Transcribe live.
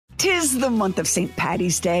'Tis the month of St.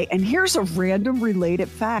 Paddy's Day, and here's a random related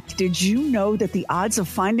fact. Did you know that the odds of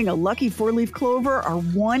finding a lucky four-leaf clover are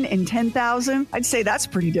 1 in 10,000? I'd say that's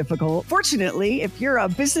pretty difficult. Fortunately, if you're a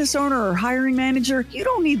business owner or hiring manager, you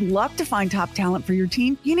don't need luck to find top talent for your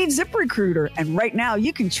team. You need ZipRecruiter, and right now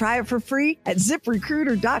you can try it for free at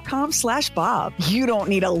ZipRecruiter.com/Bob. You don't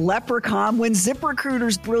need a leprechaun when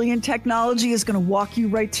ZipRecruiter's brilliant technology is going to walk you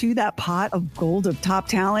right to that pot of gold of top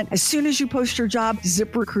talent. As soon as you post your job,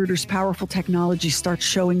 ZipRecruiter's powerful technology starts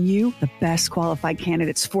showing you the best qualified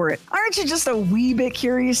candidates for it. Aren't you just a wee bit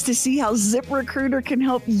curious to see how ZipRecruiter can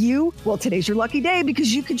help you? Well, today's your lucky day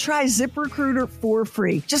because you can try ZipRecruiter for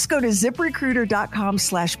free. Just go to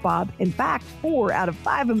ZipRecruiter.com/Bob. In fact, 4 out of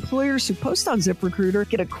 5 employers who post on ZipRecruiter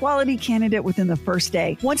get a quality candidate within the first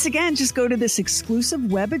day. Once again, just go to this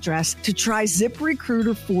exclusive web address to try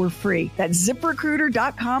ZipRecruiter for free. That's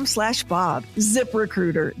ZipRecruiter.com/Bob.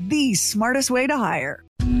 ZipRecruiter, the smartest way to hire.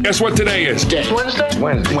 Guess what today is? Wednesday.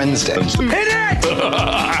 Wednesday. Hit it!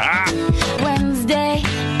 Wednesday,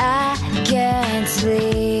 I can't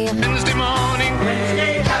sleep. Wednesday morning.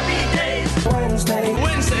 Wednesday, happy days. Wednesday.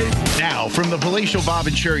 Now, from the Palatial Bob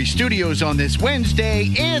and Sherry studios on this Wednesday,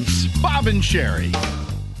 it's Bob and Sherry.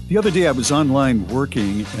 The other day I was online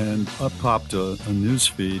working and up popped a news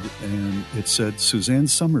feed and it said Suzanne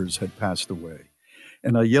Summers had passed away.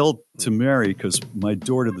 And I yelled to Mary because my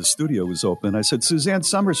door to the studio was open. I said, Suzanne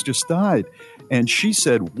Summers just died. And she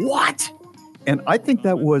said, what? And I think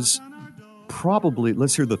that was probably,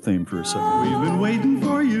 let's hear the theme for a second. We've been waiting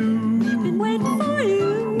for you. We've been waiting for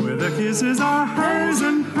you. Where the kisses are hers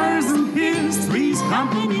and his. Three's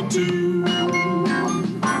company too.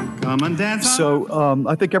 Come and dance. So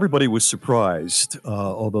I think everybody was surprised,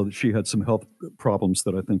 although she had some health problems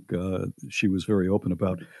that I think she was very open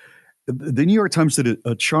about. The New York Times did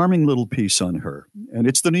a charming little piece on her, and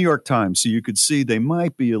it's the New York Times, so you could see they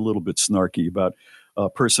might be a little bit snarky about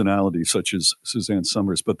personalities such as Suzanne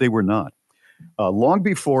Summers, but they were not. Long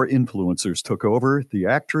before influencers took over, the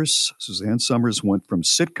actress Suzanne Summers went from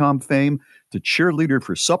sitcom fame to cheerleader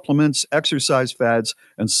for supplements, exercise fads,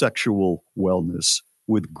 and sexual wellness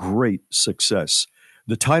with great success.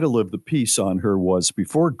 The title of the piece on her was,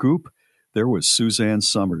 Before Goop, There Was Suzanne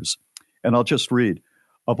Summers. And I'll just read.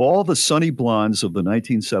 Of all the sunny blondes of the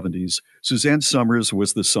 1970s, Suzanne Summers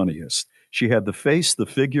was the sunniest. She had the face, the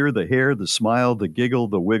figure, the hair, the smile, the giggle,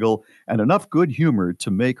 the wiggle, and enough good humor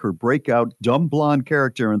to make her breakout dumb blonde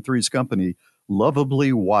character in Three's Company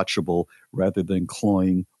lovably watchable rather than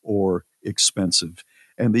cloying or expensive.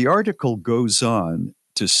 And the article goes on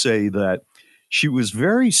to say that she was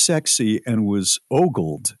very sexy and was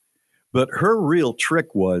ogled, but her real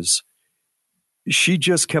trick was she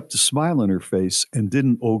just kept a smile on her face and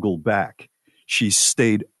didn't ogle back. She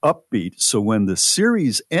stayed upbeat. So when the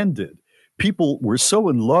series ended, people were so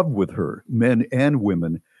in love with her, men and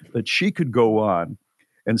women, that she could go on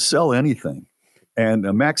and sell anything. And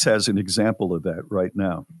Max has an example of that right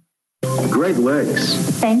now. Great legs.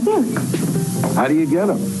 Thank you. How do you get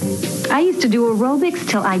them? I used to do aerobics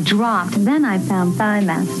till I dropped. Then I found Thigh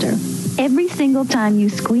Master. Every single time you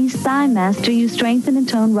squeeze Thigh Master, you strengthen and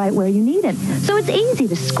tone right where you need it. So it's easy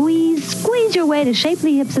to squeeze your way to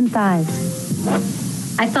shapely hips and thighs.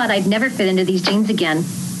 I thought I'd never fit into these jeans again.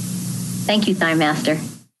 Thank you, Thigh Master.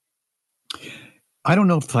 I don't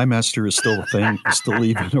know if Thigh Master is still a thing, still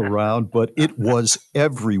even around, but it was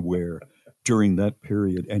everywhere during that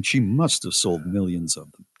period, and she must have sold millions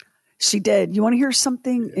of them. She did. You want to hear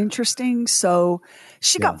something interesting? So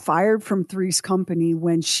she got fired from Three's Company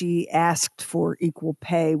when she asked for equal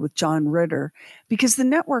pay with John Ritter because the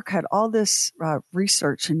network had all this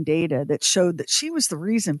research and data that showed that she was the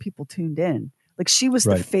reason people tuned in. Like she was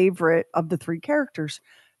the favorite of the three characters.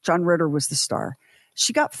 John Ritter was the star.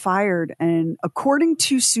 She got fired. And according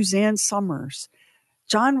to Suzanne Summers,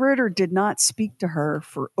 John Ritter did not speak to her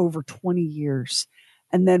for over 20 years.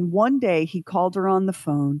 And then one day he called her on the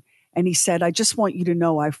phone and he said, I just want you to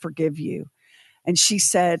know I forgive you. And she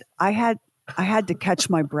said, I had to catch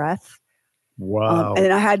my breath. Wow.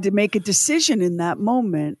 And I had to make a decision in that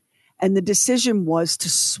moment. And the decision was to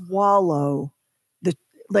swallow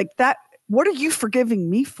that. What are you forgiving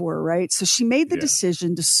me for? Right. So she made the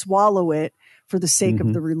decision to swallow it for the sake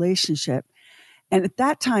of the relationship. And at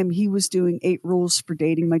that time, he was doing 8 Rules for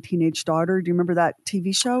Dating My Teenage Daughter. Do you remember that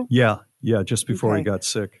TV show? Yeah. Just before he got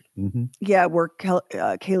sick. Mm-hmm. Yeah, where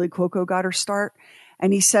Kaylee Cuoco got her start.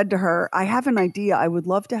 And he said to her, I have an idea. I would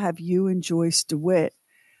love to have you and Joyce DeWitt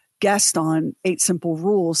guest on 8 Simple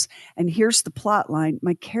Rules. And here's the plot line.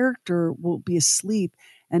 My character will be asleep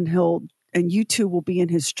and you two will be in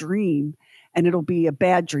his dream. And it'll be a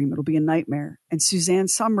bad dream. It'll be a nightmare. And Suzanne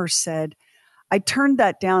Summers said, I turned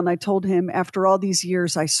that down. I told him, after all these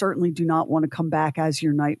years, I certainly do not want to come back as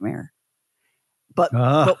your nightmare. But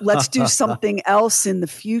let's do something else in the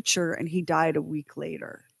future. And he died a week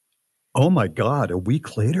later. Oh, my God. A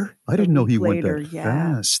week later? I didn't know he went that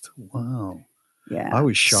fast. Wow. Yeah. I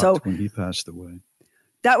was shocked when he passed away.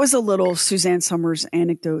 That was a little Suzanne Summers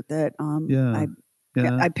anecdote that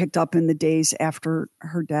I picked up in the days after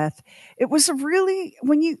her death. It was a really,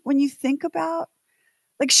 when you think about,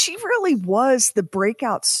 like, she really was the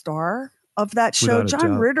breakout star of that show.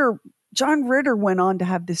 John Ritter went on to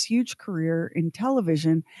have this huge career in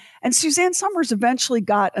television, and Suzanne Summers eventually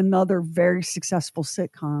got another very successful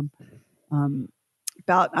sitcom.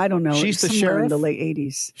 About, I don't know, she's the somewhere sheriff in the late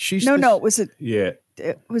 80s.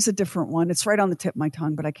 It was a different one. It's right on the tip of my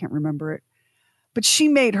tongue, but I can't remember it. But she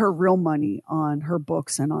made her real money on her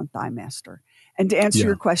books and on Thigh Master. And to answer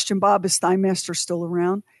your question, Bob, is Thigh Master still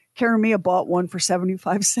around? Karamia bought one for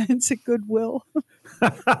 75 cents at Goodwill.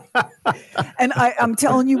 And I'm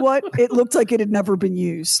telling you what, it looked like it had never been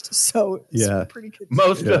used. So it's pretty good.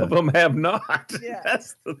 Most of them have not. Yeah.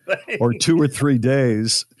 That's the thing. Or 2 or 3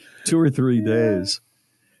 days. 2 or 3 days.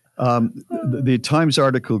 The Times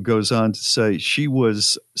article goes on to say she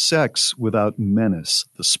was sex without menace.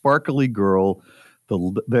 The sparkly girl,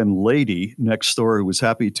 the then lady next door who was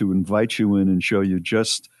happy to invite you in and show you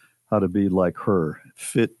just how to be like her.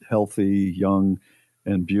 Fit, healthy, young,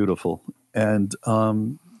 and beautiful. And I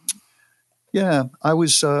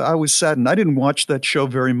was saddened. I didn't watch that show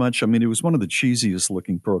very much. I mean, it was one of the cheesiest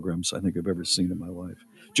looking programs I think I've ever seen in my life.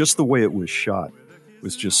 Just the way it was shot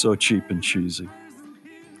was just so cheap and cheesy.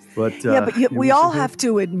 But we all have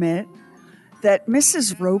to admit that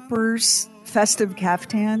Mrs. Roper's festive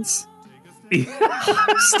caftans,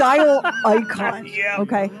 style icon.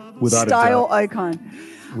 Okay, without style a doubt. icon.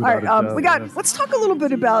 All right, let's talk a little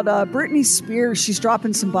bit about Britney Spears. She's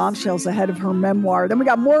dropping some bombshells ahead of her memoir. Then we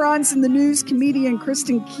got morons in the news, comedian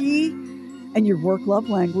Kristen Key, and your work love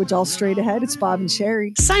language all straight ahead. It's Bob and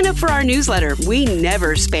Sherry. Sign up for our newsletter. We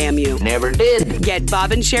never spam you. Never did. Get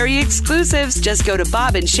Bob and Sherry exclusives. Just go to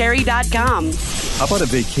bobandsherry.com. How about a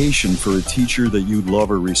vacation for a teacher that you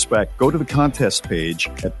love or respect? Go to the contest page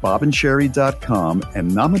at bobandsherry.com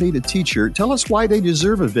and nominate a teacher. Tell us why they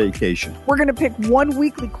deserve a vacation. We're going to pick one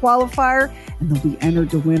weekly qualifier, and they'll be entered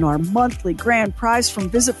to win our monthly grand prize from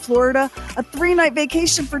Visit Florida, a 3-night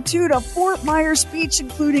vacation for 2 to Fort Myers Beach,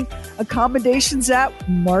 including accommodations at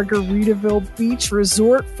Margaritaville Beach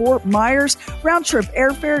Resort, Fort Myers, round-trip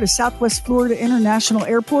airfare to Southwest Florida International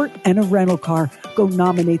Airport, and a rental car. Go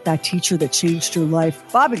nominate that teacher that changed your life.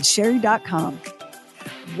 bobandsherry.com.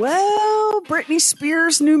 Well, Britney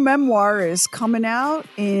Spears' new memoir is coming out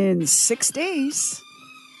in 6 days.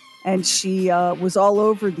 And she was all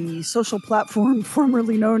over the social platform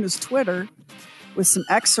formerly known as Twitter with some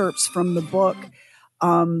excerpts from the book.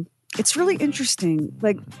 It's really interesting.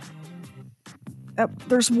 Like,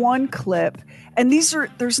 there's one clip, and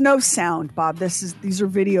there's no sound, Bob. These are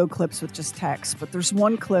video clips with just text, but there's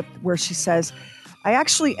one clip where she says, "I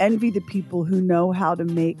actually envy the people who know how to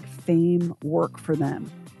make fame work for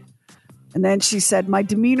them." And then she said, "My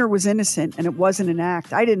demeanor was innocent and it wasn't an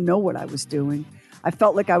act. I didn't know what I was doing. I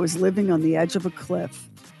felt like I was living on the edge of a cliff.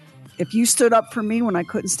 If you stood up for me when I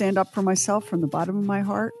couldn't stand up for myself from the bottom of my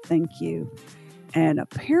heart, thank you." And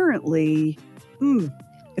apparently,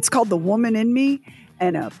 it's called The Woman in Me.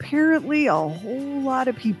 And apparently a whole lot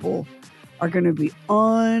of people are going to be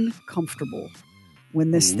uncomfortable when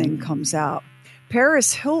this thing comes out.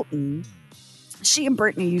 Paris Hilton, she and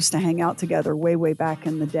Britney used to hang out together way, way back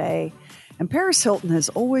in the day. And Paris Hilton has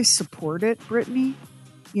always supported Britney,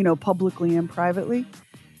 publicly and privately.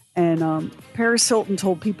 And Paris Hilton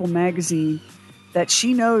told People magazine that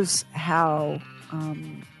she knows how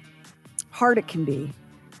hard it can be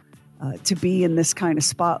to be in this kind of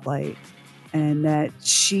spotlight, and that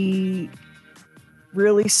she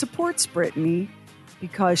really supports Britney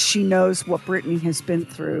because she knows what Britney has been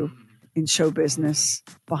through in show business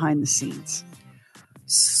behind the scenes.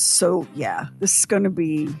 So yeah, this is going to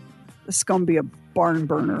be a barn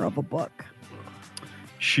burner of a book.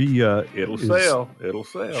 It'll sell.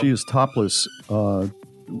 She is topless,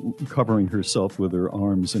 covering herself with her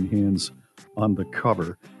arms and hands on the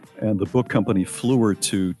cover. And the book company flew her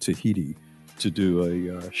to Tahiti to do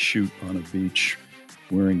a shoot on a beach,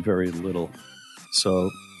 wearing very little.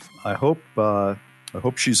 So I hope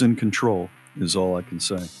she's in control, is all I can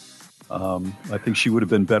say. I think she would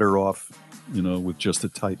have been better off, with just a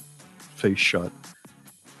tight face shot,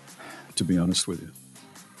 to be honest with you.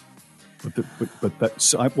 But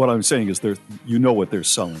that's what I'm saying is what they're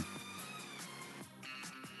selling.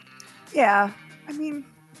 Yeah, I mean,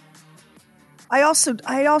 I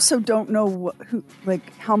also don't know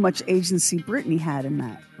how much agency Britney had in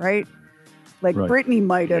that, right? Like Right. Britney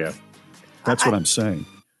might have. Yeah. That's what I'm saying.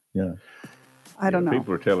 Yeah. I don't know.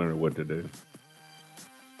 People are telling her what to do.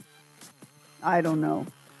 I don't know.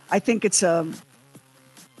 I think it's an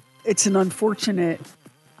unfortunate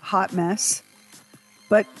hot mess.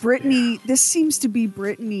 But Britney, this seems to be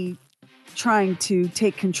Britney trying to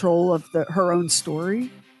take control of her own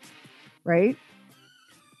story, right?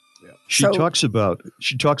 She talks about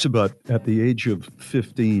at the age of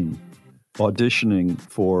 15 auditioning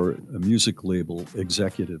for a music label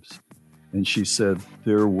executives, and she said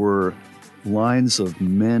there were lines of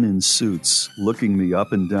men in suits looking me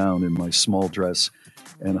up and down in my small dress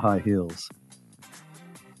and high heels.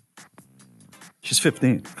 She's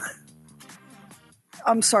 15.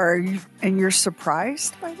 I'm sorry, and you're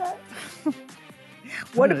surprised by that?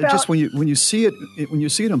 What about just when you see it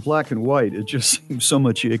in black and white, it just seems so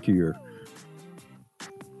much ickier.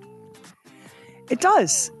 It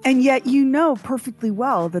does, and yet you know perfectly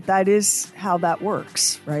well that is how that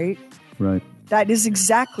works, right? Right. That is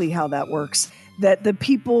exactly how that works. That the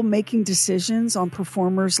people making decisions on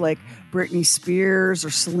performers like Britney Spears or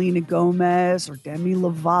Selena Gomez or Demi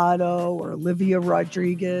Lovato or Olivia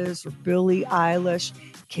Rodriguez or Billie Eilish,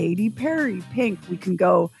 Katy Perry, Pink, we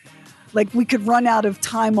could run out of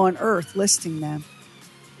time on earth listing them.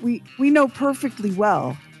 We know perfectly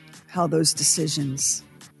well how those decisions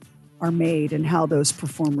are made and how those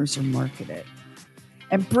performers are marketed.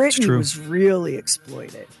 And Britney was really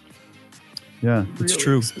exploited. Yeah, it's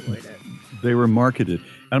true. They were marketed.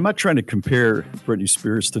 And I'm not trying to compare Britney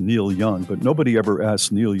Spears to Neil Young, but nobody ever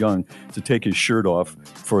asked Neil Young to take his shirt off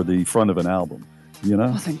for the front of an album, you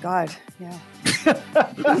know? Oh, thank God. Yeah.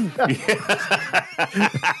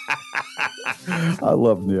 I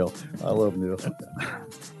love Neil.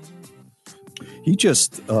 He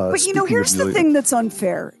just. But here's the thing that's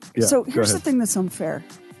unfair. Yeah, so here's the thing that's unfair.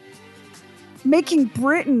 Holding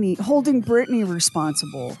Britney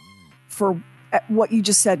responsible for what you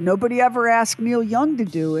just said. Nobody ever asked Neil Young to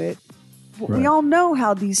do it. Right. We all know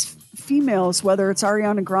how these females, whether it's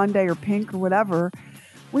Ariana Grande or Pink or whatever,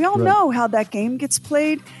 we all know how that game gets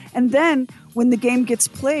played. And then when the game gets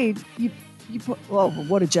played, you put,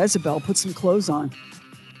 what a Jezebel, put some clothes on.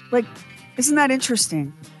 Like, isn't that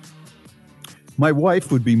interesting? My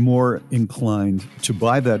wife would be more inclined to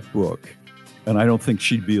buy that book, and I don't think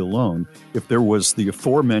she'd be alone, if there was the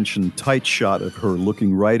aforementioned tight shot of her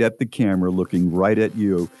looking right at the camera, looking right at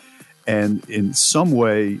you, and in some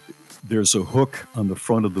way there's a hook on the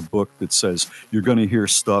front of the book that says you're going to hear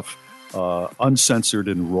stuff uncensored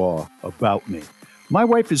and raw about me. My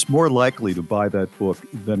wife is more likely to buy that book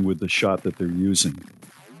than with the shot that they're using.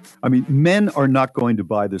 I mean, men are not going to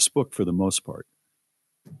buy this book for the most part.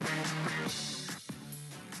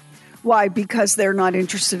 Why? Because they're not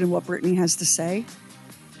interested in what Britney has to say?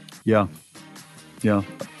 Yeah. Thank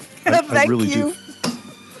you.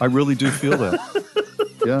 I really do feel that.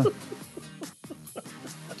 Yeah.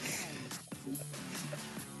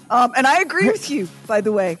 And I agree with you, by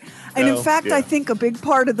the way. And in fact, I think a big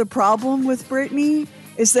part of the problem with Britney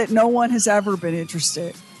is that no one has ever been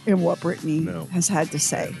interested in what Britney has had to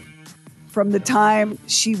say. From the time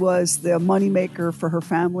she was the moneymaker for her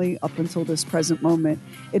family up until this present moment,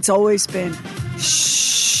 it's always been,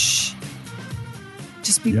 shh,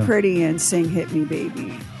 just be pretty and sing Hit Me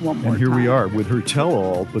Baby one more time. And here we are with her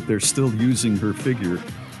tell-all, but they're still using her figure,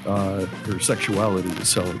 her sexuality to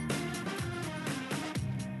sell it.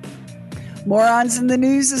 Morons in the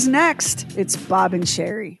News is next. It's Bob and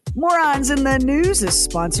Sherry. Morons in the News is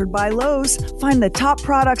sponsored by Lowe's. Find the top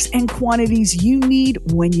products and quantities you need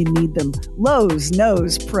when you need them. Lowe's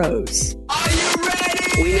knows pros. Are you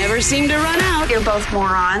ready? We never seem to run out. You're both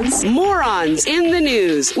morons. Morons in the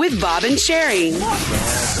News with Bob and Sherry.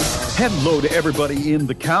 Hello to everybody in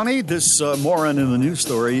the county. This Moron in the News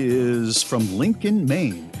story is from Lincoln,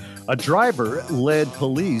 Maine. A driver led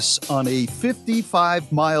police on a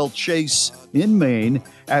 55-mile chase in Maine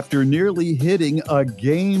after nearly hitting a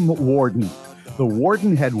game warden. The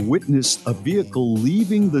warden had witnessed a vehicle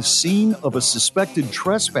leaving the scene of a suspected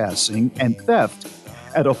trespassing and theft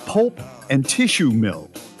at a pulp and tissue mill.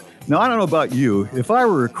 Now, I don't know about you. If I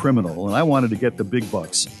were a criminal and I wanted to get the big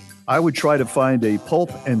bucks, I would try to find a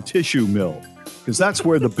pulp and tissue mill because that's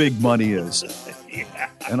where the big money is.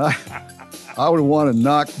 And I would want to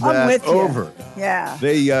knock that over. Yeah.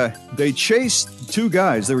 They chased two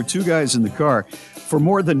guys. There were two guys in the car for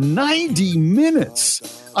more than 90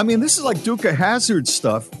 minutes. I mean, this is like Duca Hazard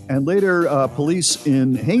stuff. And later, police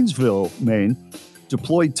in Haynesville, Maine,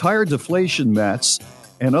 deployed tire deflation mats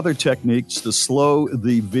and other techniques to slow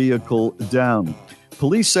the vehicle down.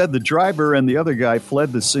 Police said the driver and the other guy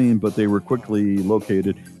fled the scene, but they were quickly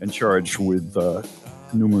located and charged with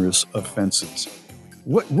numerous offenses.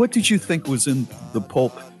 What did you think was in the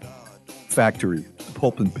pulp factory, the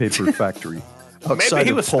pulp and paper factory? Maybe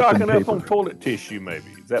he was stocking up on toilet tissue, maybe.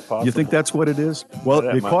 Is that possible? You think that's what it is? Well,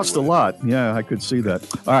 it cost a lot. Yeah, I could see that.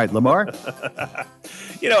 All right, Lamar?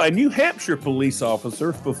 A New Hampshire police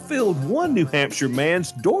officer fulfilled one New Hampshire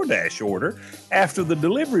man's DoorDash order after the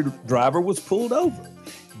delivery driver was pulled over.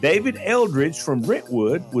 David Eldridge from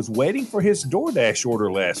Brentwood was waiting for his DoorDash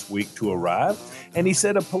order last week to arrive, and he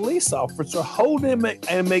said a police officer holding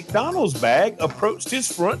a McDonald's bag approached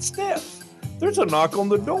his front steps. There's a knock on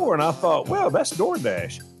the door, and I thought, well, that's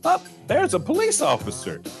DoorDash. There's a police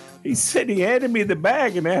officer. He said he handed me the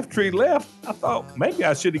bag, and after he left, I thought maybe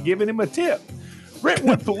I should have given him a tip.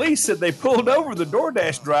 Brentwood police said they pulled over the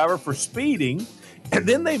DoorDash driver for speeding, and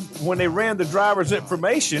then when they ran the driver's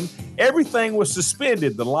information, everything was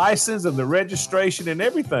suspended, the license and the registration and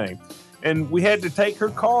everything. And we had to take her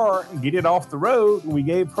car and get it off the road. We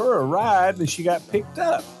gave her a ride, and she got picked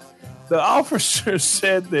up. The officer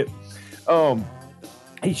said that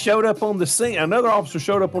he showed up on the scene. Another officer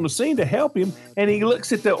showed up on the scene to help him, and he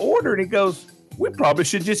looks at the order and he goes, we probably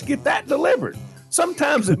should just get that delivered.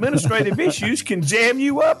 Sometimes administrative issues can jam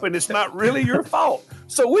you up, and it's not really your fault.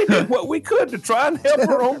 So we did what we could to try and help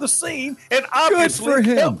her on the scene, and obviously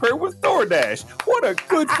help her with DoorDash. What a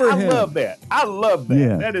good for him! I love that. I love that.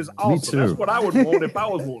 Yeah, that is awesome. Me too. That's what I would want if I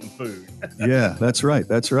was wanting food. Yeah, that's right.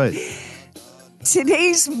 That's right.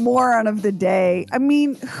 Today's moron of the day. I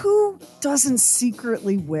mean, who doesn't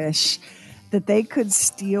secretly wish that they could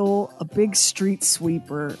steal a big street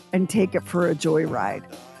sweeper and take it for a joyride?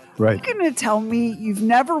 Right. You're going to tell me you've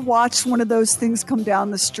never watched one of those things come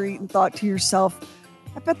down the street and thought to yourself,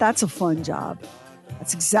 I bet that's a fun job.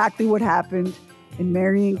 That's exactly what happened in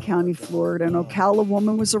Marion County, Florida. An Ocala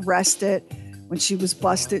woman was arrested when she was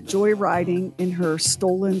busted joyriding in her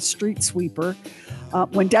stolen street sweeper.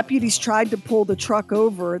 When deputies tried to pull the truck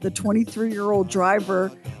over, the 23-year-old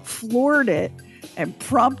driver floored it and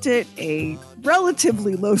prompted a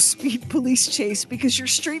relatively low-speed police chase because your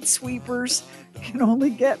street sweepers can only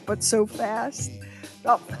get but so fast.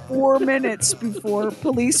 About 4 minutes before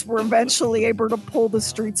police were eventually able to pull the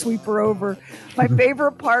street sweeper over. My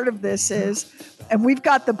favorite part of this is, and we've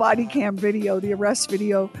got the body cam video, the arrest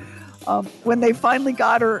video, when they finally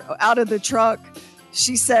got her out of the truck,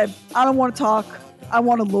 she said, I don't want to talk. I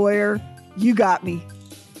want a lawyer. You got me.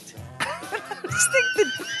 Just think that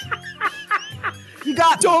you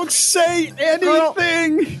got. Don't say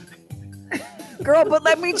anything, girl. But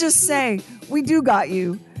let me just say, we do got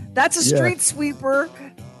you. That's a street sweeper,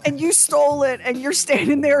 and you stole it, and you're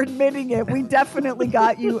standing there admitting it. We definitely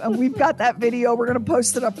got you, and we've got that video. We're going to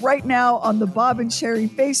post it up right now on the Bob and Sherry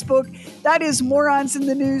Facebook. That is Morons in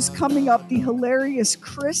the News. Coming up, the hilarious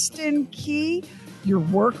Kristen Key, your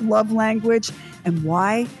work love language, and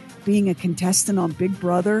why being a contestant on Big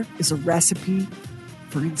Brother is a recipe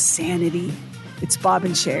for insanity. It's Bob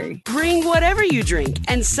and Sherry. Bring whatever you drink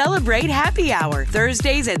and celebrate Happy Hour.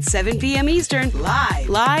 Thursdays at 7 p.m. Eastern,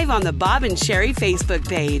 live on the Bob and Sherry Facebook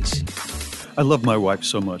page. I love my wife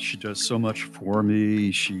so much. She does so much for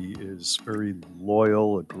me. She is very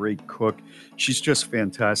loyal, a great cook. She's just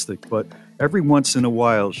fantastic. But every once in a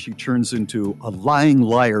while, she turns into a lying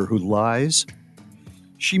liar who lies.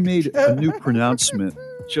 She made a new pronouncement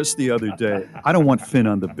just the other day. I don't want Finn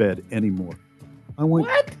on the bed anymore.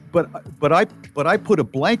 What? But I put a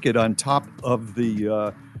blanket on top of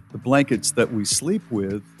the blankets that we sleep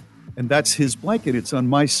with, and that's his blanket. It's on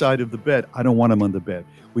my side of the bed. I don't want him on the bed.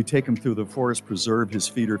 We take him through the forest preserve. His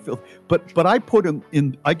feet are filthy. But I put him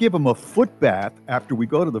in. I give him a foot bath after we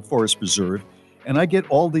go to the forest preserve, and I get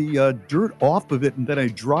all the dirt off of it, and then I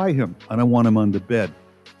dry him. I don't want him on the bed.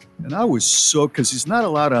 And I was so, because he's not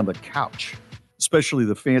allowed on the couch, especially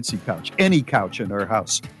the fancy couch, any couch in our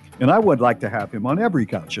house. And I would like to have him on every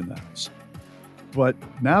couch in the house. But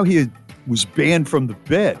now he was banned from the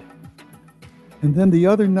bed. And then the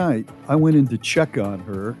other night, I went in to check on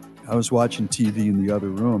her. I was watching TV in the other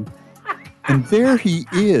room. And there he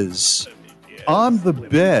is on the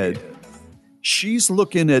bed. She's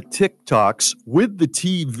looking at TikToks with the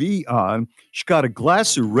TV on. She's got a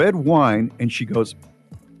glass of red wine, and she goes,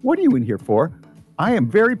 "What are you in here for? I am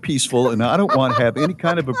very peaceful, and I don't want to have any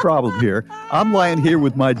kind of a problem here. I'm lying here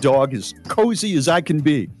with my dog as cozy as I can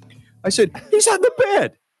be." I said, "He's on the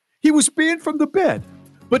bed. He was banned from the bed.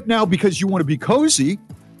 But now because you want to be cozy,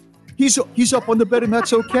 he's up on the bed, and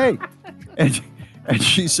that's okay." And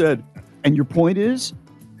she said, "And your point is?"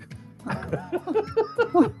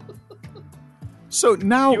 So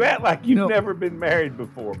now you act like you've never been married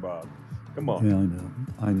before, Bob. Come on. Yeah, I know.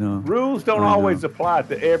 I know. Rules don't always apply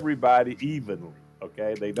to everybody evenly.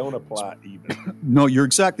 Okay, they don't apply evenly. No, you're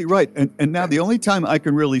exactly right. And now the only time I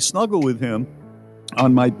can really snuggle with him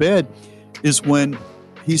on my bed is when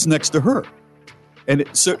he's next to her. And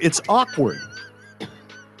so it's awkward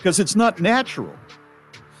because it's not natural.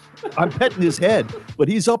 I'm petting his head, but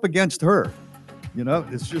he's up against her. You know,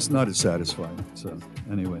 it's just not as satisfying. So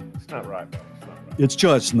anyway. It's not right, though. It's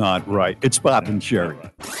just not right. It's Bob and Sherry.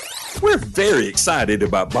 We're very excited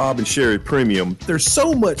about Bob and Sherry Premium. There's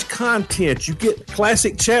so much content. You get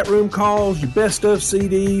classic chat room calls, your best of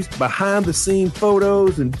CDs, behind-the-scene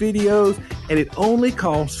photos and videos, and it only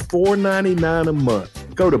costs $4.99 a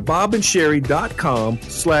month. Go to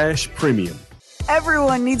bobandsherry.com/premium.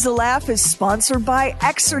 Everyone Needs a Laugh is sponsored by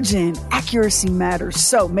Exergen. Accuracy matters,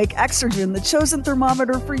 so make Exergen the chosen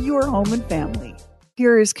thermometer for your home and family.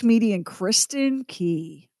 Here is comedian Kristen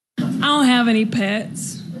Key. I don't have any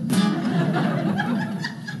pets.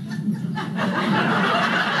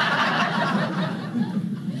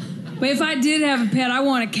 But if I did have a pet, I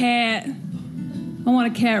want a cat. I want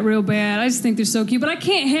a cat real bad. I just think they're so cute. But I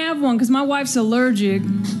can't have one because my wife's allergic,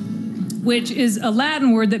 which is a Latin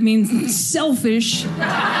word that means selfish.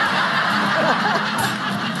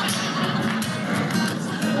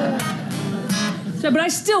 But I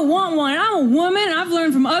still want one. And I'm a woman, and I've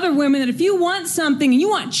learned from other women that if you want something and you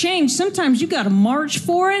want change, sometimes you got to march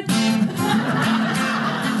for it.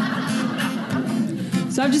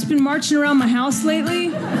 So I've just been marching around my house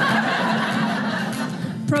lately,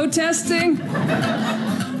 protesting.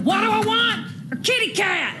 What do I want? A kitty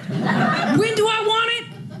cat. When do I want it?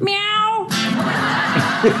 Meow.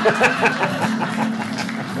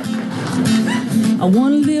 I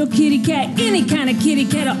want a little kitty cat, any kind of kitty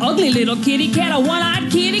cat, an ugly little kitty cat, a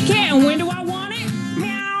one-eyed kitty cat. And when do I want it?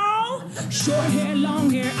 Meow. Short hair,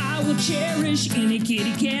 long hair, I will cherish any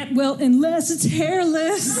kitty cat. Well, unless it's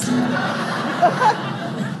hairless.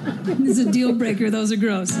 This is a deal breaker. Those are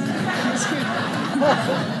gross.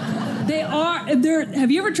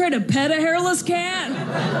 Have you ever tried to pet a hairless cat?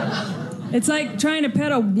 It's like trying to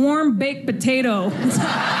pet a warm baked potato.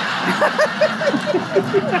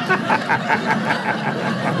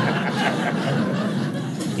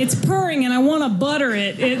 It's purring and I want to butter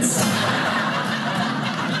it. It's...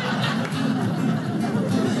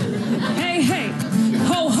 Hey, hey,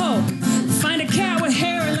 ho, ho. Find a cat with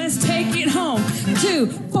hair and let's take it home. 2,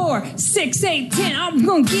 4, 6, 8, 10. I'm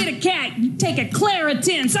gonna get a cat. You take a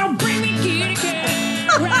Claritin. So bring me kitty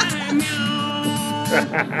cat right now.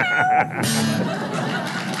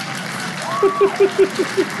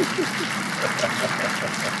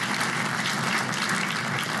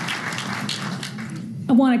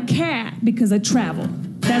 I want a cat because I travel.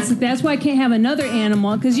 That's why I can't have another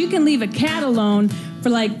animal, because you can leave a cat alone for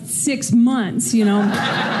like 6 months, you know.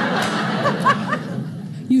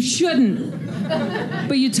 You shouldn't,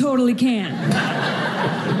 but you totally can.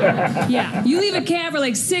 Yeah, you leave a cat for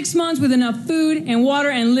like 6 months with enough food and water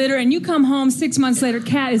and litter, and you come home 6 months later,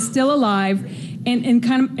 cat is still alive and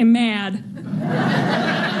kind of mad.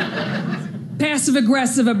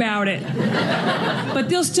 Passive-aggressive about it. But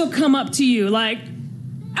they'll still come up to you like,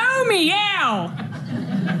 oh, meow!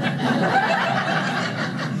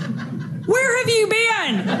 Where have you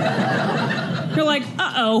been? You're like,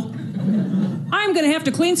 uh-oh. I'm going to have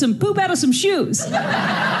to clean some poop out of some shoes.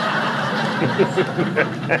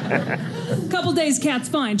 Couple days, cat's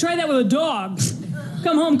fine. Try that with a dog.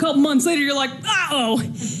 Come home a couple months later, you're like, uh-oh.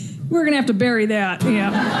 We're going to have to bury that.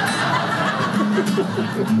 Yeah.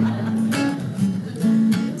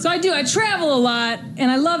 So I do. I travel a lot, and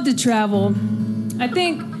I love to travel. I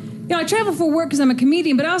think, I travel for work because I'm a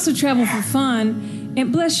comedian, but I also travel for fun.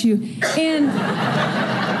 And bless you. And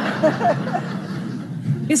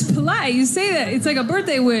it's polite. You say that. It's like a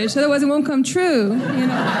birthday wish. Otherwise, it won't come true. You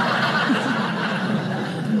know.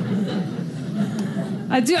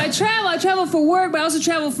 I do. I travel for work, but I also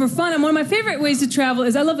travel for fun. And one of my favorite ways to travel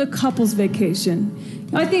is I love a couple's vacation.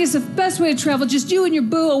 I think it's the best way to travel, just you and your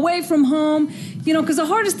boo away from home. You know, because the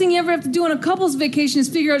hardest thing you ever have to do on a couple's vacation is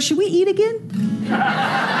figure out, should we eat again?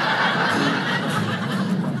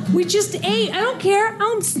 We just ate. I don't care.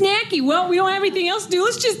 I'm snacky. Well, we don't have anything else to do.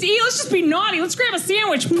 Let's just eat. Let's just be naughty. Let's grab a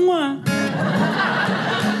sandwich. Mwah.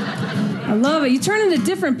 I love it. You turn into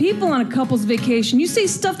different people on a couple's vacation. You say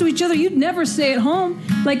stuff to each other you'd never say at home.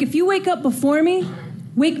 Like, if you wake up before me,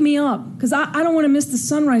 wake me up. Because I don't want to miss the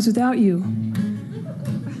sunrise without you.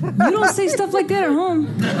 You don't say stuff like that at home.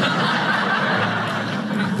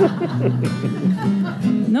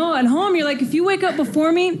 No, at home, you're like, if you wake up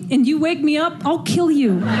before me and you wake me up, I'll kill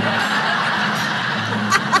you.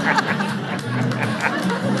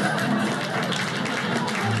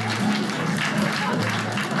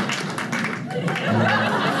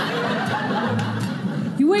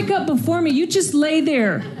 wake up before me. You just lay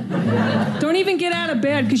there. Don't even get out of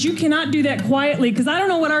bed, because you cannot do that quietly, because I don't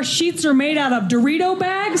know what our sheets are made out of. Dorito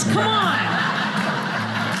bags? Come on.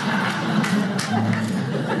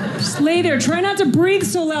 Just lay there. Try not to breathe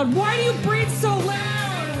so loud. Why do you breathe so loud?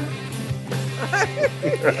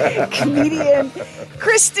 Comedian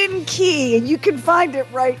Kristen Key, and you can find it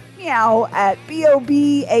right now at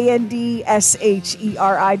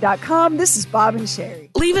BOBANDSHERI.com. This is Bob and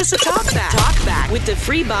Sherry. Leave us a talk back with the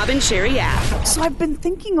free Bob and Sherry app. So I've been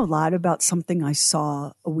thinking a lot about something I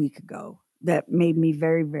saw a week ago that made me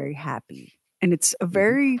very, very happy. And it's a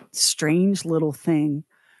very strange little thing.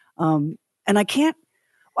 And I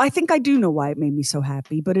think I do know why it made me so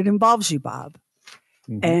happy, but it involves you, Bob.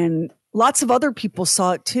 Mm-hmm. And lots of other people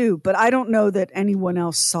saw it too, but I don't know that anyone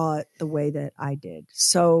else saw it the way that I did.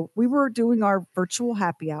 So we were doing our virtual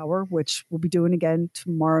happy hour, which we'll be doing again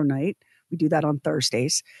tomorrow night. We do that on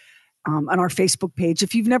Thursdays on our Facebook page.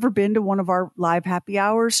 If you've never been to one of our live happy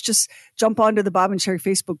hours, just jump onto the Bob and Sherry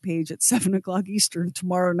Facebook page at 7:00 Eastern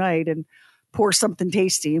tomorrow night and pour something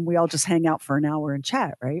tasty, and we all just hang out for an hour and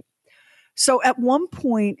chat, right? So at one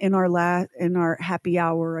point in our happy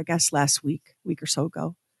hour, I guess last week or so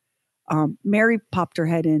ago, Mary popped her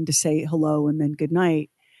head in to say hello and then good night.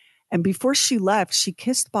 And before she left, she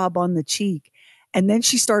kissed Bob on the cheek, and then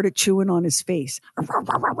she started chewing on his face,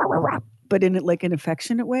 but in like an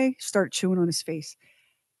affectionate way, start chewing on his face.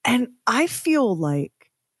 And I feel like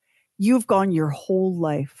you've gone your whole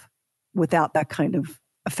life without that kind of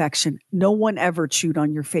affection. No one ever chewed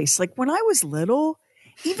on your face. Like when I was little,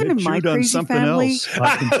 even they in my crazy family,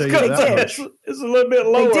 I can tell you they that. did. It's a little bit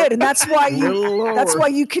lower. They did, and that's why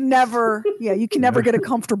you can never get a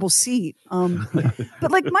comfortable seat.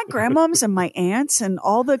 But like my grandmoms and my aunts and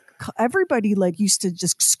everybody like used to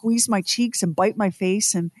just squeeze my cheeks and bite my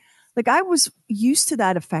face, and like I was used to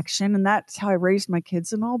that affection, and that's how I raised my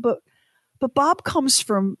kids and all. But Bob comes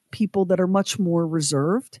from people that are much more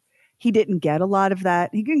reserved. He didn't get a lot of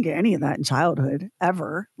that. He didn't get any of that in childhood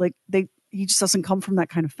ever. He just doesn't come from that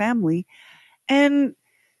kind of family. And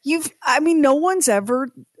no one's ever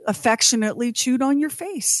affectionately chewed on your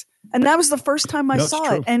face. And that was the first time I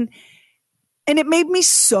saw it. And it made me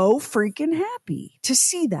so freaking happy to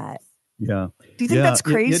see that. Yeah. Do you think that's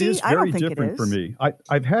crazy? It is I don't very think different it is. for me.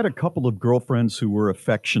 I've had a couple of girlfriends who were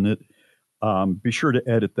affectionate. Be sure to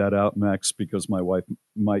edit that out, Max, because my wife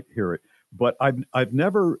might hear it. But I've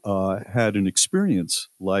never had an experience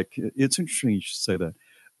like, it's interesting you should say that,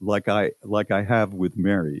 like I have with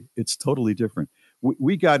Mary. It's totally different.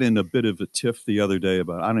 We got in a bit of a tiff the other day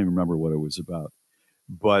about, I don't even remember what it was about,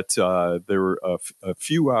 but there were a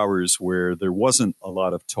few hours where there wasn't a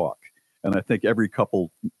lot of talk. And I think every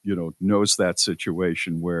couple, knows that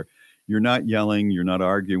situation where you're not yelling, you're not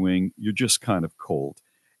arguing, you're just kind of cold.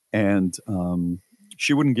 And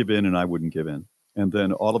she wouldn't give in and I wouldn't give in. And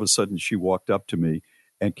then all of a sudden she walked up to me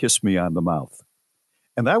and kissed me on the mouth.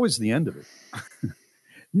 And that was the end of it.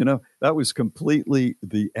 That was completely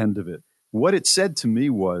the end of it. What it said to me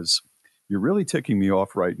was, you're really ticking me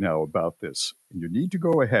off right now about this. And you need to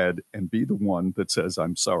go ahead and be the one that says,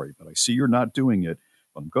 I'm sorry, but I see you're not doing it.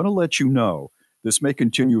 I'm going to let you know this may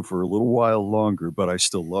continue for a little while longer, but I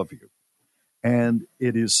still love you. And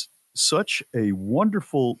it is such a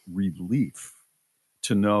wonderful relief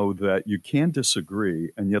to know that you can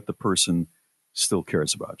disagree and yet the person still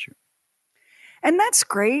cares about you. And that's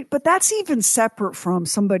great, but that's even separate from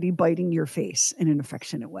somebody biting your face in an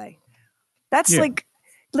affectionate way. That's like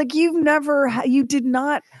you did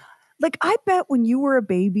not, like, I bet when you were a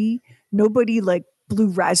baby, nobody like blew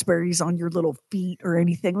raspberries on your little feet or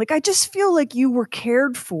anything. Like, I just feel like you were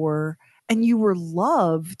cared for and you were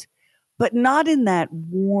loved, but not in that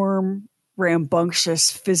warm,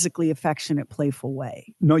 rambunctious, physically affectionate, playful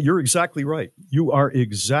way. No, you're exactly right. You are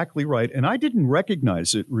exactly right. And I didn't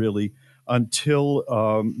recognize it really until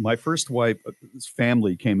my first wife's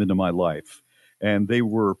family came into my life. And they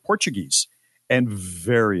were Portuguese and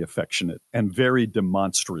very affectionate and very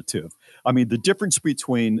demonstrative. I mean, the difference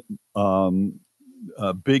between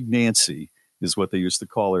Big Nancy is what they used to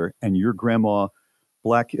call her, and your grandma,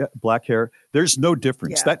 black hair, there's no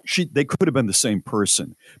difference. Yeah. They could have been the same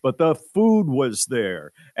person, but the food was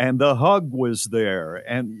there and the hug was there,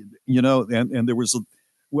 and and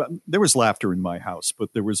there was laughter in my house,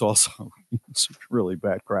 but there was also some really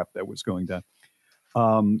bad crap that was going down.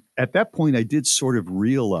 At that point, I did sort of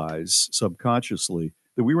realize subconsciously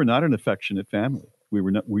that we were not an affectionate family. We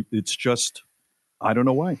were not. It's just, I don't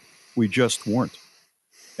know why, we just weren't.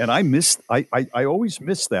 And I always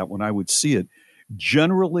missed that when I would see it.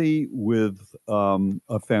 Generally with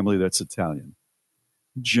a family that's Italian.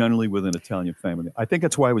 Generally with an Italian family. I think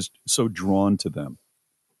that's why I was so drawn to them.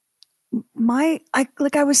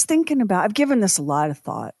 I was thinking about, I've given this a lot of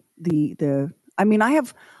thought. I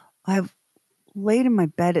have laid in my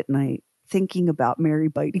bed at night thinking about Mary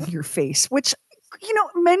biting your face, which,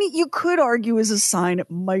 you could argue is a sign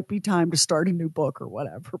it might be time to start a new book or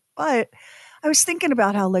whatever. But I was thinking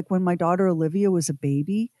about how, like, when my daughter Olivia was a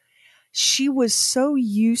baby, she was so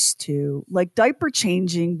used to, like, diaper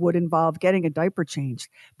changing would involve getting a diaper changed,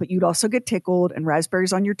 but you'd also get tickled and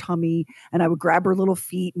raspberries on your tummy. And I would grab her little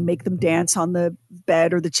feet and make them dance on the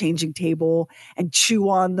bed or the changing table and chew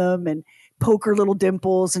on them and poke her little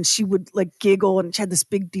dimples. And she would, like, giggle, and she had this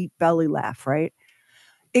big, deep belly laugh, right?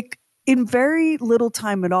 In very little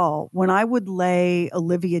time at all, when I would lay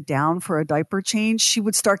Olivia down for a diaper change, she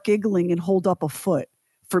would start giggling and hold up a foot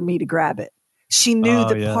for me to grab it. She knew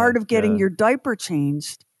part of getting your diaper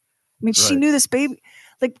changed. I mean, she knew this baby,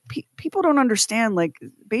 like, people don't understand, like,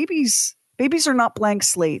 babies are not blank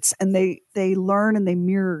slates, and they learn and they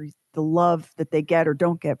mirror the love that they get or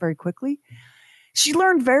don't get very quickly. She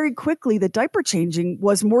learned very quickly that diaper changing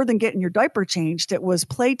was more than getting your diaper changed. It was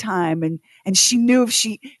playtime. And she knew if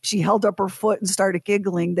she held up her foot and started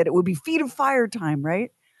giggling, that it would be feet of fire time.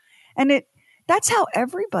 Right. And that's how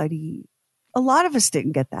everybody, a lot of us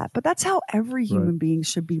didn't get that, but that's how every human being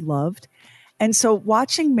should be loved. And so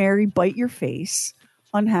watching Mary bite your face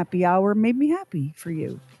on Happy Hour made me happy for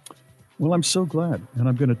you. Well, I'm so glad. And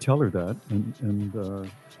I'm going to tell her that. And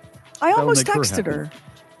I almost texted her.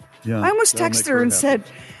 Yeah, I almost texted her and said,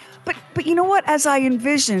 but you know what? As I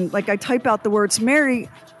envisioned, like, I type out the words, Mary,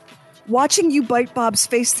 watching you bite Bob's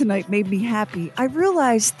face tonight made me happy. I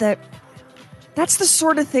realized that that's the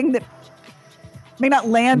sort of thing that may not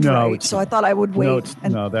land right. So I thought I would wait.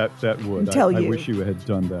 That would. Tell I you. wish you had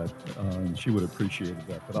done that. And she would have appreciated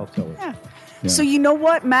that, but I'll tell her. Yeah. So you know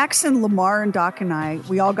what? Max and Lamar and Doc and I,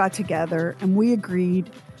 we all got together and we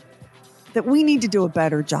agreed that we need to do a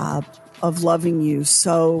better job of loving you.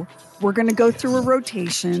 So we're going to go through a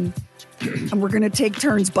rotation and we're going to take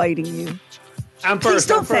turns biting you. I'm first. Please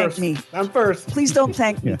don't thank me. I'm first. Please don't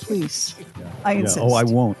thank me, please. I insist. Oh, I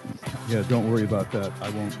won't. Yeah, don't worry about that.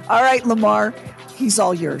 I won't. All right, Lamar, he's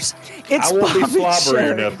all yours. It's I won't be Bob and slobbering or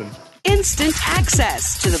Sherry. nothing. Instant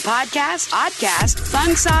access to the podcast, oddcast,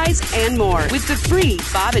 fun size, and more with the free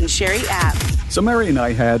Bob and Sherry app. So Mary and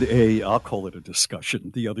I had I'll call it a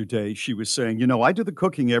discussion the other day. She was saying, I do the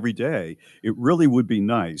cooking every day. It really would be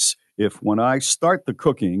nice if when I start the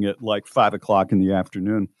cooking at like 5 o'clock in the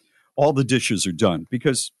afternoon, all the dishes are done,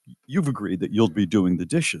 because you've agreed that you'll be doing the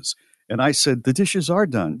dishes. And I said, the dishes are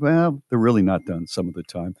done. Well, they're really not done some of the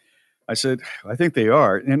time. I said, I think they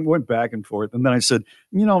are, and went back and forth. And then I said,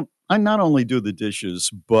 I not only do the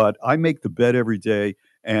dishes, but I make the bed every day,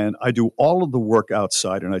 and I do all of the work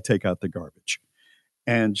outside, and I take out the garbage.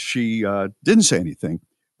 And she didn't say anything,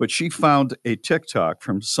 but she found a TikTok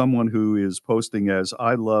from someone who is posting as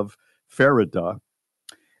I love Farida,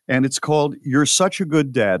 and it's called You're Such a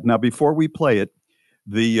Good Dad. Now, before we play it,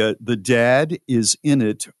 the dad is in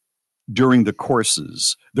it during the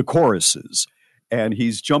choruses, and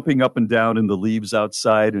he's jumping up and down in the leaves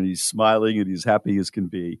outside, and he's smiling, and he's happy as can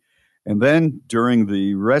be. And then during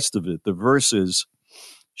the rest of it, the verses,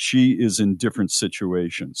 she is in different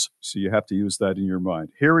situations. So you have to use that in your mind.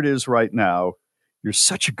 Here it is right now. You're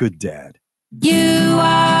such a good dad. You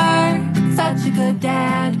are such a good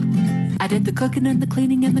dad. I did the cooking and the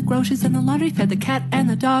cleaning and the groceries and the laundry, fed the cat and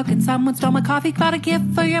the dog, and someone stole my coffee. Got a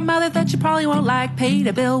gift for your mother that you probably won't like. Paid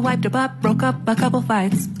a bill, wiped her butt, broke up a couple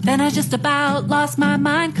fights. Then I just about lost my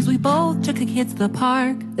mind, cause we both took the kids to the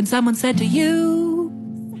park. And someone said to you,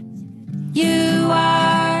 you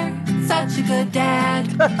are such a good dad.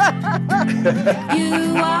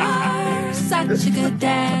 You are such a good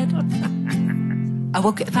dad. I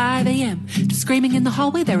woke at 5 a.m. to screaming in the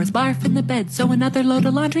hallway. There was barf in the bed, so another load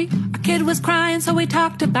of laundry. Our kid was crying, so we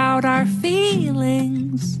talked about our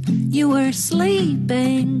feelings. You were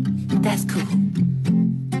sleeping. That's cool.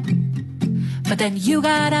 But then you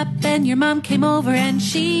got up and your mom came over and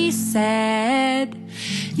she said,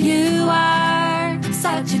 you are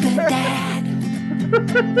such a good dad.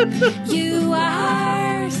 You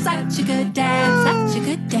are such a good dad, such a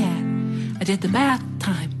good dad. I did the bath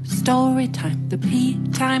time, story time, the pee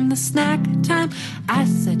time, the snack time. I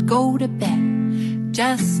said go to bed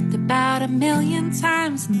just about 1,000,000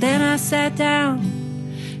 times. And then I sat down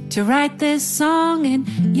to write this song and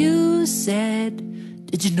you said,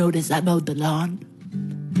 did you notice I mowed the lawn?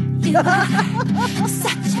 You are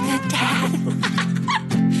such a good dad.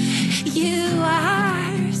 You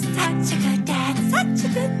are such a good dad, such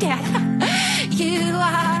a good dad. You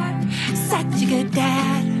are such a good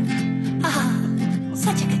dad. Oh,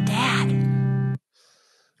 such a good dad.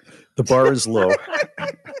 The bar is low.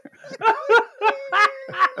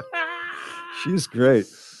 She's great.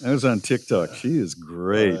 I was on TikTok. She is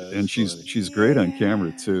great, and she's great on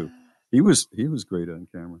camera too. He was great on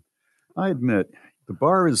camera. I admit the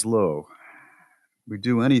bar is low. We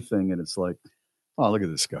do anything, and it's like, oh, look at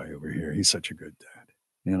this guy over here. He's such a good dad.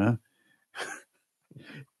 You know,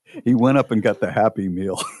 he went up and got the Happy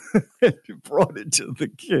Meal and brought it to the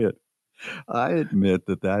kid. I admit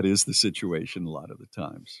that is the situation a lot of the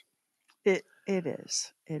times. It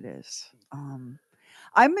is. It is.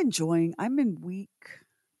 I'm in week.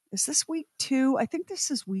 Is this week 2? I think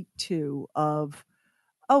this is week 2 of.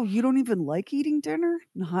 Oh, you don't even like eating dinner?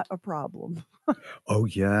 Not a problem. Oh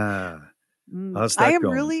yeah. How's that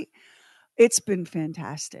going? Really. It's been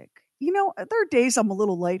fantastic. You know, there are days I'm a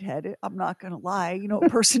little lightheaded. I'm not going to lie. You know, a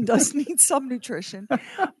person does need some nutrition,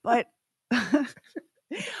 but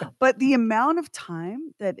but the amount of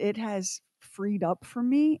time that it has freed up for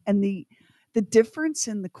me, and the difference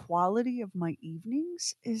in the quality of my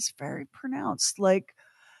evenings is very pronounced. Like,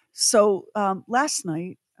 so last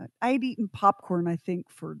night I had eaten popcorn, I think,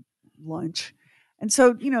 for lunch. And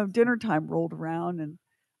so, you know, dinner time rolled around and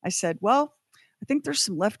I said, well, I think there's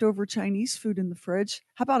some leftover Chinese food in the fridge.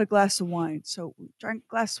 How about a glass of wine? So we drank a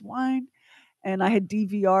glass of wine, and I had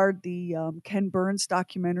DVR'd the Ken Burns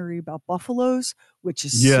documentary about buffaloes, which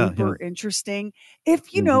is super interesting.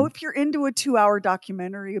 If, you know, if you're into a 2-hour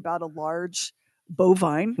documentary about a large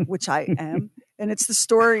bovine, which I am, and it's the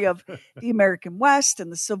story of the American West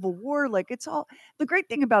and the Civil War. Like, it's all, the great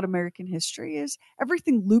thing about American history is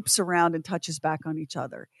everything loops around and touches back on each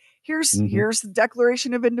other. Here's the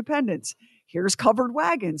Declaration of Independence. Here's covered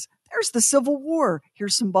wagons. There's the Civil War.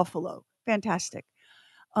 Here's some buffalo. Fantastic.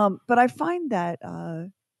 But I find that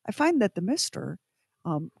the Mister,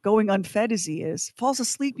 going unfed as he is, falls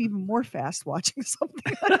asleep even more fast watching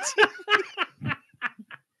something on TV.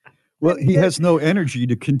 Well, he has no energy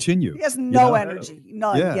to continue. He has no energy,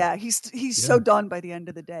 none. Yeah, he's so done by the end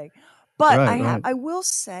of the day. But I will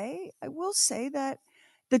say that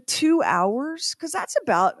the 2 hours, because that's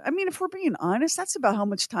about. I mean, if we're being honest, that's about how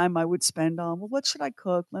much time I would spend on. Well, what should I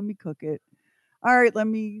cook? Let me cook it. All right, let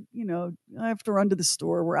me. You know, I have to run to the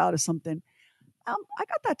store. We're out of something. I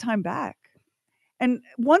got that time back. And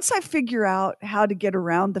once I figure out how to get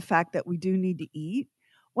around the fact that we do need to eat.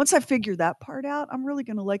 Once I figure that part out, I'm really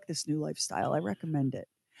going to like this new lifestyle. I recommend it.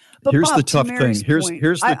 But here's Bob, the tough thing. Here's the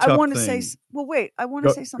tough thing. I want to say, well, wait. I want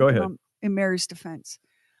to say something in Mary's defense.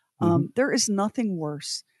 There is nothing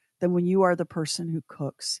worse than when you are the person who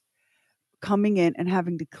cooks, coming in and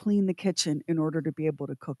having to clean the kitchen in order to be able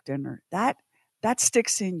to cook dinner. That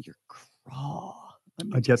sticks in your craw.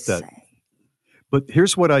 I get that. But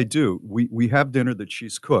here's what I do. We have dinner that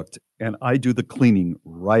she's cooked, and I do the cleaning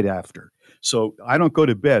right after. So I don't go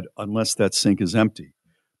to bed unless that sink is empty.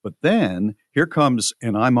 But then here comes,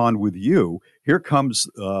 and I'm on with you. Here comes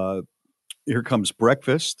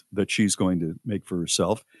breakfast that she's going to make for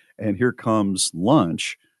herself, and here comes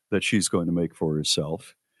lunch that she's going to make for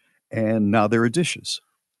herself. And now there are dishes,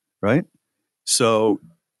 right? So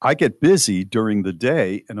I get busy during the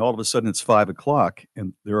day, and all of a sudden it's 5 o'clock,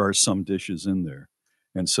 and there are some dishes in there.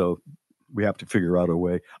 And so we have to figure out a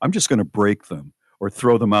way. I'm just going to break them or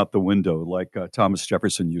throw them out the window like Thomas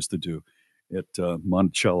Jefferson used to do at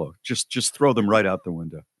Monticello. Just throw them right out the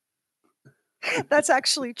window. That's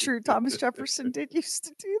actually true. Thomas Jefferson did used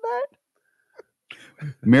to do that.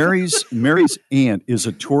 Mary's aunt is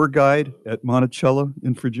a tour guide at Monticello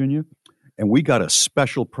in Virginia, and we got a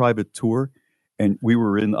special private tour. And we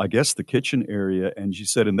were in, I guess, the kitchen area, and she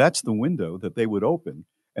said, and that's the window that they would open,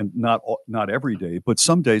 and not every day, but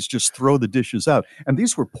some days just throw the dishes out. And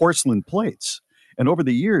these were porcelain plates. And over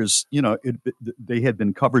the years, you know, they had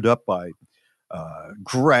been covered up by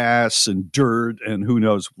grass and dirt and who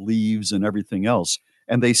knows, leaves and everything else,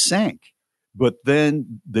 and they sank. But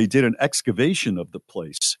then they did an excavation of the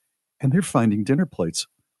place, and they're finding dinner plates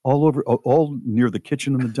all over, all near the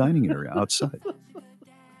kitchen and the dining area outside.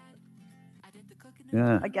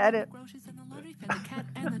 Yeah. I get it.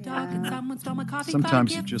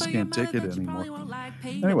 Sometimes you just can't take it anymore.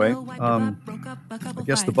 Anyway, I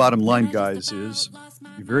guess the bottom line, guys, is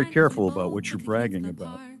be very careful about what you're bragging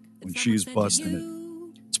about when she's busting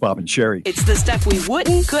it. It's Bob and Sherry. It's the stuff we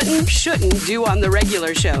wouldn't, couldn't, shouldn't do on the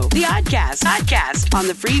regular show. The Oddcast on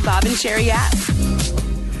the free Bob and Sherry app.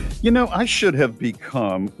 You know, I should have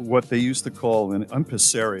become what they used to call an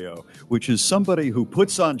impresario, which is somebody who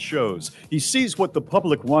puts on shows. He sees what the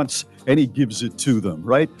public wants and he gives it to them,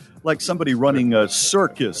 right? Like somebody running a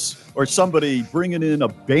circus or somebody bringing in a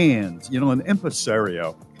band, you know, an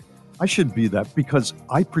impresario. I should be that because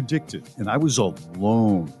I predicted, and I was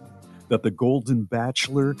alone, that The Golden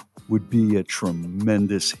Bachelor would be a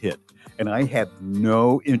tremendous hit. and I had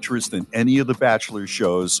no interest in any of the Bachelor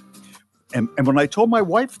shows. And when I told my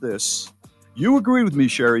wife this, you agreed with me,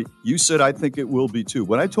 Sherry. You said, I think it will be too.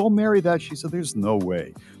 When I told Mary that, she said, there's no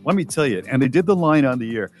way. Let me tell you. And they did the line on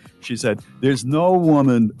the air. She said, there's no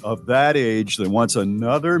woman of that age that wants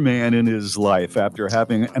another man in his life after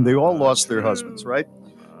having, and they all lost their husbands, right?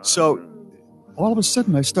 So all of a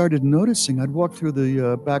sudden I started noticing, I'd walk through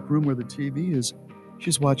the back room where the TV is.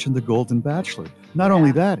 She's watching The Golden Bachelor. Not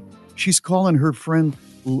only that, she's calling her friend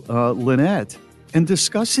Lynette and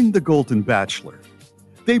discussing The Golden Bachelor.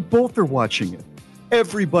 They both are watching it.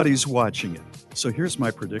 Everybody's watching it. So here's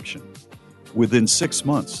my prediction. Within 6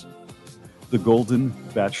 months, The Golden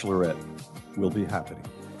Bachelorette will be happening.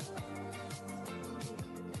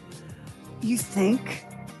 You think?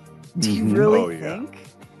 Do you really think?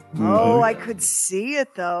 Mm-hmm. Oh, I could see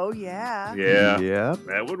it though. Yeah. Yeah.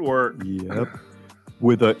 That would work. Yep.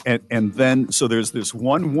 And then so there's this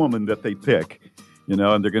one woman that they pick, and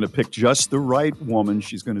they're going to pick just the right woman.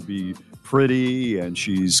 She's going to be pretty, and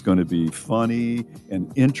she's going to be funny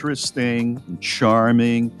and interesting and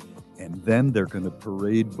charming. And then they're going to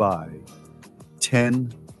parade by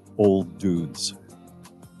 10 old dudes.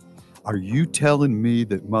 Are you telling me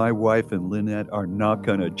that my wife and Lynette are not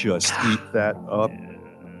going to just eat that up?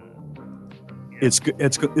 It's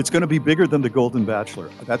going to be bigger than The Golden Bachelor.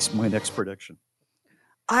 That's my next prediction.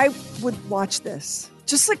 I would watch this.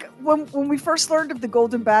 Just like when we first learned of The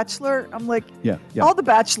Golden Bachelor, I'm like, yeah.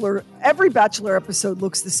 Every Bachelor episode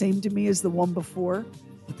looks the same to me as the one before.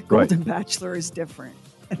 But The Golden Bachelor is different.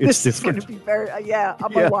 And it's this different. is going to be very, I'm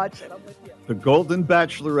going to watch it. I'm with you. The Golden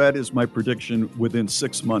Bachelorette is my prediction. Within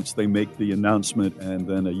 6 months, they make the announcement, and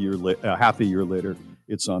then half a year later,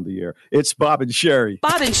 it's on the air. It's Bob and Sherry.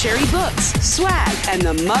 Bob and Sherry books, swag, and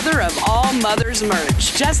the mother of all mothers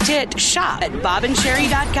merch. Just hit shop at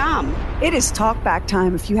bobandSherry.com. It is talk back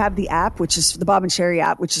time. If you have the app, which is the Bob and Sherry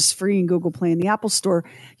app, which is free in Google Play and the Apple Store,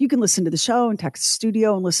 you can listen to the show and text the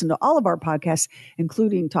studio and listen to all of our podcasts,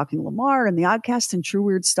 including Talking Lamar and the Oddcast and True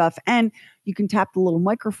Weird Stuff. And you can tap the little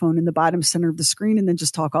microphone in the bottom center of the screen and then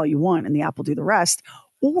just talk all you want, and the app will do the rest.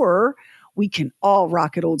 Or we can all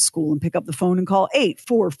rock it old school and pick up the phone and call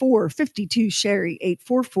 844-52-SHERRY,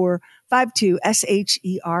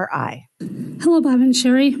 844-52-SHERRI. Hello, Bob and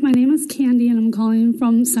Sherry. My name is Candy, and I'm calling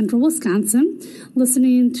from Central Wisconsin,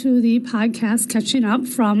 listening to the podcast Catching Up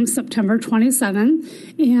from September 27,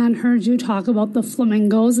 and heard you talk about the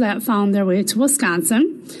flamingos that found their way to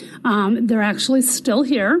Wisconsin. They're actually still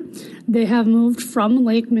here. They have moved from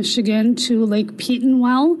Lake Michigan to Lake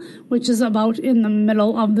Petenwell, which is about in the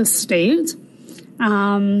middle of the state.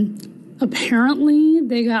 Apparently,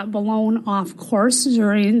 they got blown off course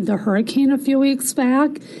during the hurricane a few weeks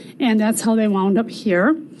back, and that's how they wound up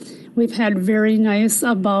here. We've had very nice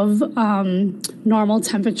above normal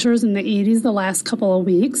temperatures in the 80s the last couple of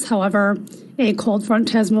weeks. However, a cold front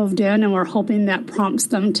has moved in, and we're hoping that prompts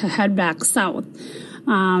them to head back south.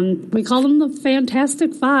 We call them the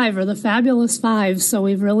Fantastic Five or the Fabulous Five, so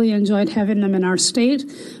we've really enjoyed having them in our state,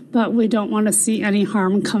 but we don't want to see any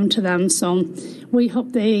harm come to them, so we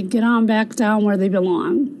hope they get on back down where they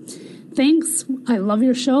belong. Thanks. I love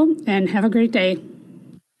your show, and have a great day.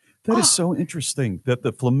 That is so interesting that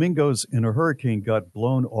the flamingos in a hurricane got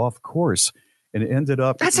blown off course and ended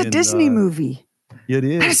up That's a Disney movie. It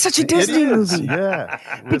is. It's such a Disney movie. Yeah.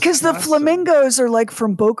 Because the flamingos are like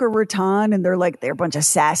from Boca Raton, and they're a bunch of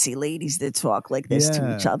sassy ladies that talk like this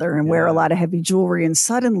to each other and wear a lot of heavy jewelry. And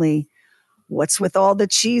suddenly, what's with all the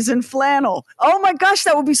cheese and flannel? Oh my gosh,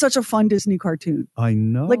 that would be such a fun Disney cartoon. I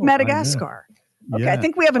know. Like Madagascar. Okay, I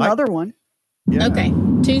think we have another one. Yeah. Okay,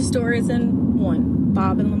 2 stories in one.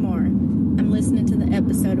 Bob and Lamar. I'm listening to the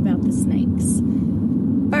episode about the snakes.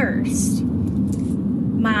 First,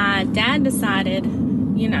 my dad decided,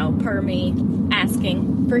 per me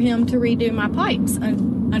asking, for him to redo my pipes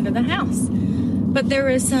under the house. But there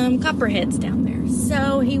was some copperheads down there.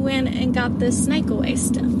 So he went and got this snake away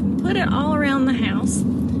stuff and put it all around the house.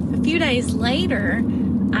 A few days later,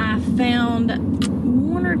 I found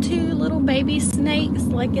 1 or 2 little baby snakes,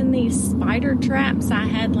 like in these spider traps I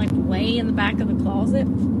had way in the back of the closet.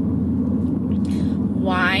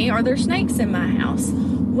 Why are there snakes in my house?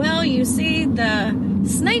 Well, you see, the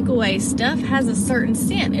snake away stuff has a certain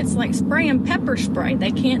scent. It's like spraying pepper spray.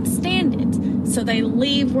 They can't stand it, so they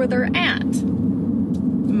leave where they're at.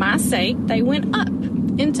 My sake, they went up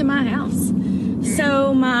into my house.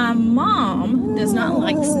 So my mom does not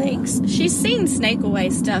like snakes. She's seen snake away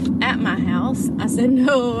stuff at my house. I said,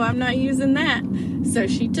 no, I'm not using that. So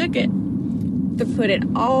she took it to put it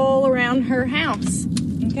all around her house.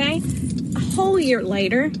 Okay? A whole year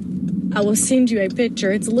later, I will send you a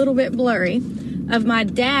picture. It's a little bit blurry of my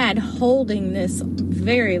dad holding this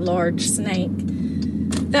very large snake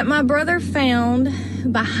that my brother found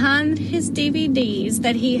behind his DVDs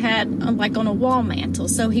that he had like on a wall mantle.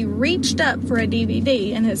 So he reached up for a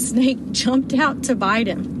DVD and a snake jumped out to bite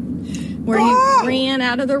him, where he ran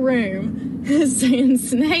out of the room saying,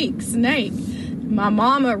 "Snake, snake." My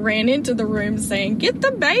mama ran into the room saying, "Get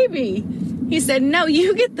the baby." He said, "No,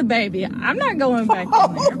 you get the baby. I'm not going back in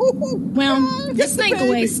there." Well, the snake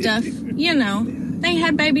away stuff, you know, they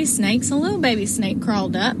had baby snakes. A little baby snake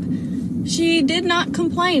crawled up. She did not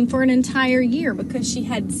complain for an entire year because she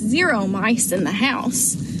had 0 mice in the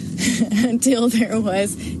house until there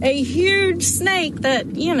was a huge snake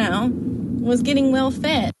that, you know, was getting well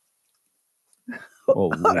fed.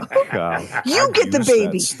 Holy cow. You I've get the used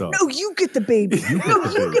baby. that stuff. No, you get the baby.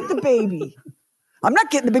 You get the baby. I'm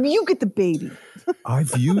not getting the baby. You get the baby.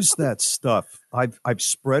 I've used that stuff. I've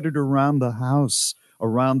spread it around the house,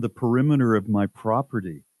 around the perimeter of my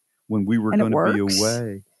property when we were going to be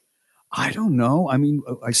away. I don't know. I mean,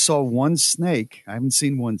 I saw one snake. I haven't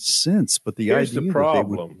seen one since, but Here's idea the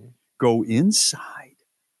problem. that they would go inside.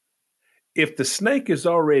 If the snake is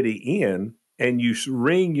already in and you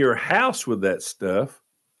ring your house with that stuff,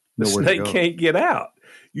 the snake can't get out.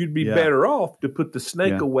 You'd be better off to put the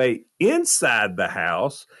snake away inside the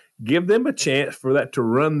house, give them a chance for that to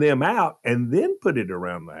run them out, and then put it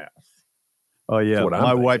around the house. Oh, yeah.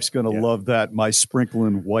 My wife's going to love that. My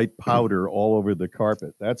sprinkling white powder all over the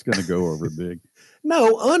carpet. That's going to go over big.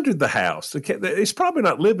 No, under the house. It's probably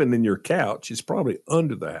not living in your couch. It's probably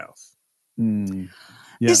under the house.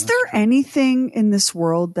 Is there anything in this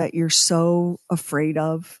world that you're so afraid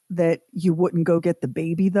of that you wouldn't go get the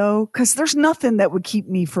baby, though? Because there's nothing that would keep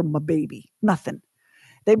me from a baby. Nothing.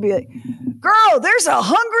 They'd be like, "Girl, there's a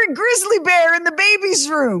hungry grizzly bear in the baby's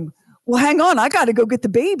room." Well, hang on, I got to go get the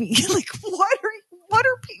baby. Like, what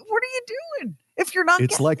are you doing if you're not?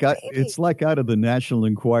 It's like out of the National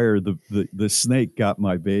Enquirer. The snake got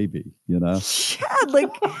my baby. You know. Yeah, like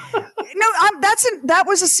no. That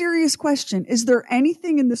was a serious question. Is there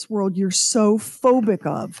anything in this world you're so phobic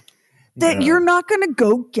of that you're not going to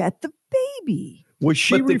go get the baby? Was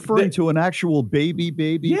she referring to an actual baby,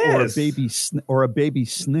 yes. or a baby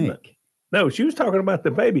snake? No, she was talking about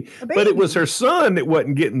the baby. But it was her son that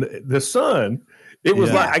wasn't getting the son. It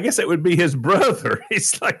was like, I guess it would be his brother.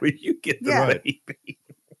 It's like, well, you get the baby.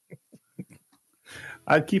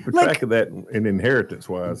 I'd keep a track of that in inheritance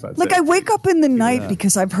wise. I wake up in the night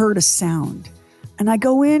because I've heard a sound, and I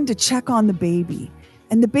go in to check on the baby,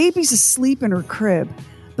 and the baby's asleep in her crib,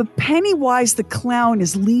 but Pennywise the clown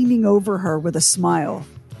is leaning over her with a smile.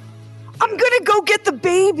 I'm going to go get the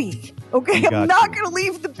baby. Okay, I'm not going to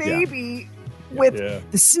leave the baby with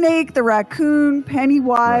the snake, the raccoon,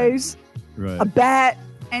 Pennywise, a bat,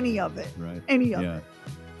 any of it. Right. Any of it.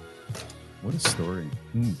 What a story.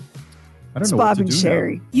 I don't it's know Bob what to and do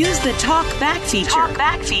Sherry. now. Use the Talk Back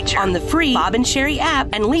feature on the free Bob and Sherry app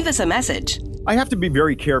and leave us a message. I have to be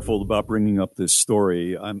very careful about bringing up this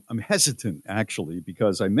story. I'm hesitant, actually,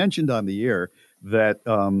 because I mentioned on the air that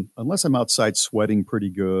unless I'm outside sweating pretty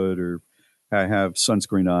good or I have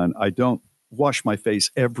sunscreen on, I don't wash my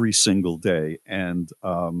face every single day. And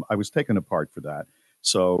I was taken apart for that.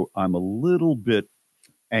 So I'm a little bit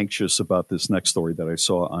anxious about this next story that I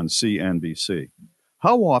saw on CNBC.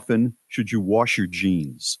 How often should you wash your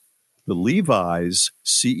jeans? The Levi's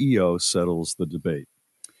CEO settles the debate.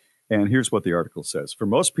 And here's what the article says. For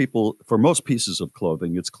most pieces of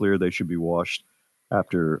clothing, it's clear they should be washed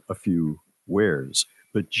after a few wears.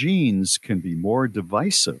 But jeans can be more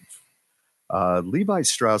divisive. Levi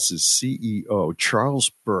Strauss's CEO, Charles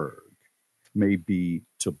Berg, may be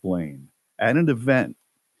to blame. At an event,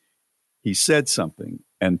 he said something,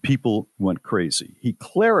 and people went crazy. He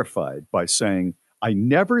clarified by saying, "I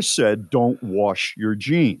never said don't wash your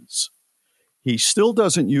jeans." He still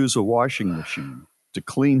doesn't use a washing machine to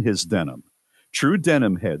clean his denim. True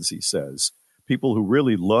denim heads, he says, people who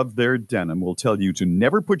really love their denim will tell you to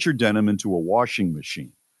never put your denim into a washing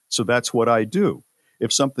machine. So that's what I do.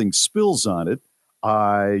 If something spills on it,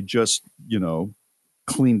 I just,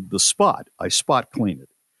 clean the spot. I spot clean it.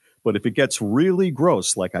 But if it gets really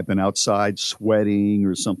gross, like I've been outside sweating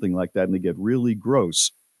or something like that, and they get really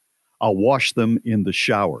gross, I'll wash them in the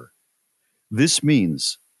shower. This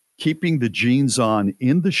means keeping the jeans on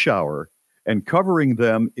in the shower and covering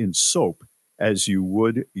them in soap as you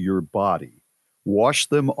would your body. Wash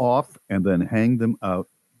them off and then hang them out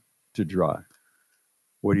to dry.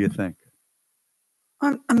 What do you think?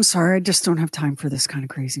 I'm sorry. I just don't have time for this kind of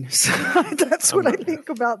craziness. That's what I think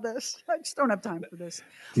about this. I just don't have time for this.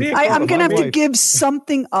 I'm going to have to give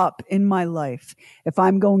something up in my life if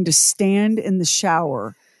I'm going to stand in the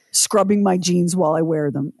shower scrubbing my jeans while I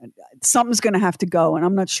wear them. Something's going to have to go, and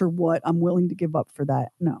I'm not sure what I'm willing to give up for that.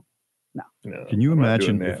 No. Can you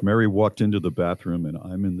imagine if Mary walked into the bathroom and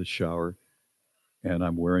I'm in the shower and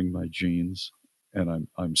I'm wearing my jeans and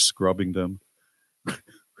I'm scrubbing them,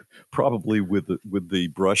 probably with the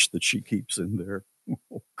brush that she keeps in there.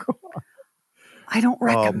 Oh God. I don't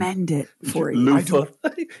recommend it for you. Loofah.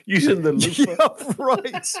 Using the loofah.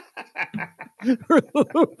 Yeah, right.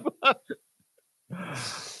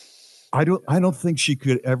 I don't think she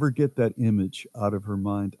could ever get that image out of her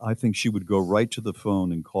mind. I think she would go right to the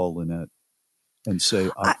phone and call Lynette and say,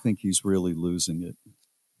 I think he's really losing it.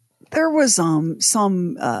 There was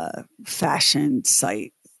some fashion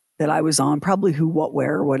site that I was on, probably Who, What,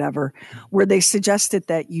 Wear or whatever, where they suggested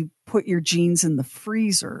that you put your jeans in the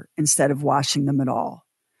freezer instead of washing them at all.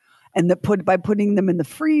 And by putting them in the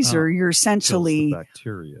freezer, you're essentially kills the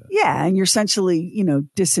bacteria. Yeah, and you're essentially,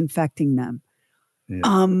 disinfecting them. Yeah.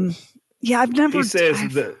 I've never. He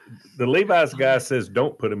says the Levi's guy says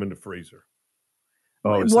don't put them in the freezer.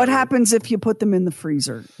 What happens if you put them in the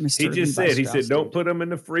freezer, Mr. He just Levi said don't put them in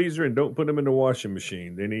the freezer and don't put them in the washing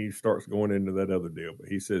machine. Then he starts going into that other deal, but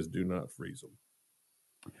he says do not freeze them.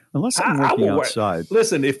 Unless I'm working outside.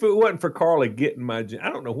 Listen, if it wasn't for Carly getting my jeans, I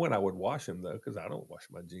don't know when I would wash them though, because I don't wash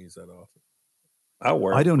my jeans that often.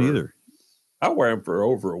 I don't either. I wear them for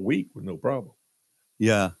over a week with no problem.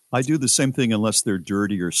 Yeah, I do the same thing unless they're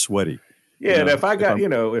dirty or sweaty. Yeah, and if I'm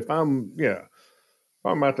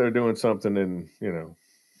out there doing something and,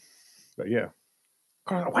 but yeah.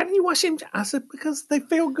 Carl, why didn't you wash him? I said, because they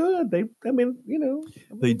feel good. They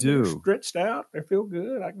do. Stretched out. They feel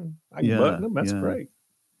good. I can button them. That's great.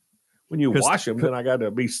 When you wash them, then I got to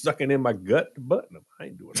be sucking in my gut to button them. I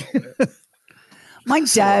ain't doing all that.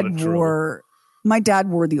 My dad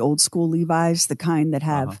wore the old school Levi's, the kind that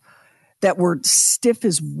have that were stiff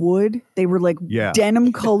as wood. They were like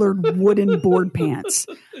denim colored wooden board pants.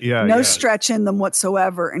 No stretch in them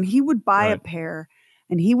whatsoever. And he would buy a pair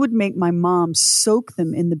and he would make my mom soak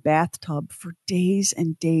them in the bathtub for days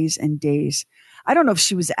and days and days. I don't know if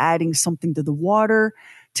she was adding something to the water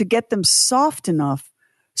to get them soft enough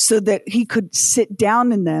so that he could sit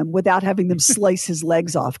down in them without having them slice his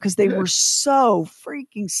legs off because they were so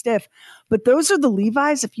freaking stiff. But those are the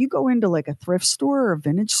Levi's. If you go into like a thrift store or a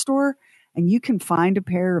vintage store and you can find a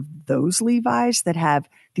pair of those Levi's that have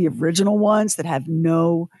the original ones that have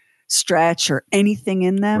no stretch or anything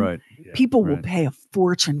in them, people will pay a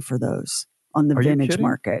fortune for those on the vintage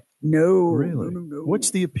market. No. Really? No.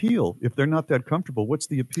 What's the appeal? If they're not that comfortable, what's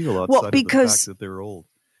the appeal outside of the fact that they're old?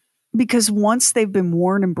 Because once they've been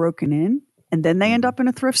worn and broken in, and then they end up in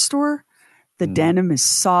a thrift store, the denim is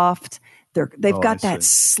soft. They've got that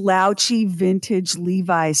slouchy vintage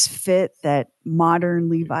Levi's fit that modern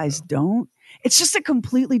Levi's don't. It's just a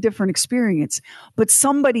completely different experience. But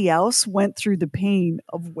somebody else went through the pain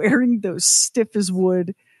of wearing those stiff as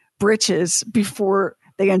wood breeches before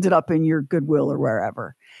they ended up in your Goodwill or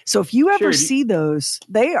wherever. So if you ever see those,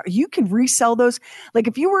 you can resell those. Like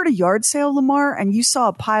if you were at a yard sale, Lamar, and you saw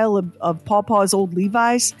a pile of Pawpaw's old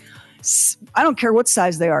Levi's, I don't care what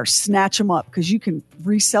size they are, snatch them up because you can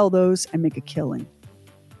resell those and make a killing.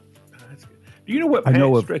 Do you know what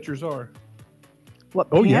pants stretchers are? What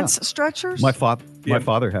pants stretchers? My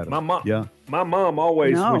father had them. My mom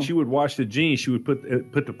always, when she would wash the jeans, she would put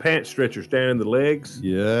the pant stretchers down in the legs.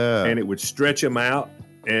 Yeah. And it would stretch them out.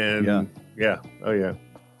 And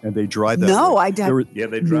and they dried that way.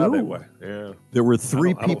 They dry that way. Yeah. There were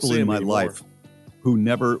three people in my life who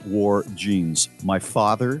never wore jeans. My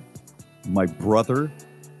father, my brother,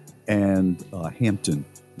 and Hampton,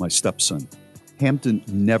 my stepson. Hampton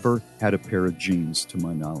never had a pair of jeans, to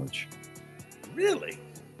my knowledge. Really?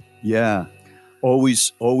 Yeah.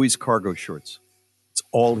 Always cargo shorts. It's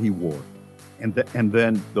all he wore. And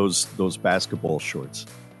then those basketball shorts.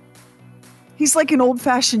 He's like an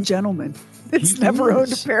old-fashioned gentleman. It's never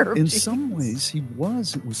owned a pair of jeans. In some ways, he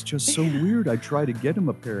was. It was just so weird. I tried to get him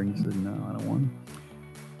a pair, and he said, no, I don't want them.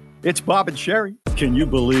 It's Bob and Sherry. Can you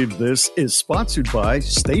believe this is sponsored by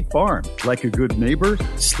State Farm? Like a good neighbor,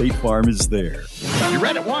 State Farm is there. You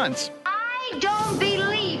read it once. I don't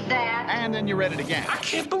believe that. And then you read it again. I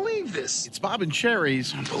can't believe this. It's Bob and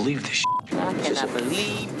Sherry's. I don't believe this. I cannot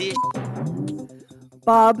believe this.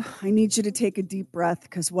 Bob, I need you to take a deep breath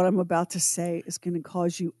because what I'm about to say is going to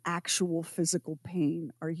cause you actual physical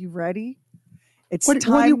pain. Are you ready? It's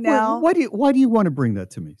time now. Why do you want to bring that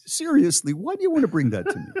to me? Seriously, why do you want to bring that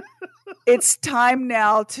to me? It's time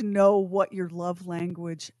now to know what your love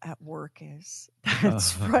language at work is.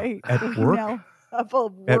 That's right. At work? Now have a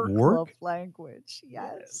work love language.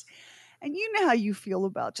 Yes. And you know how you feel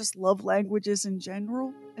about just love languages in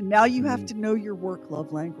general. And now you have to know your work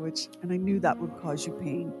love language. And I knew that would cause you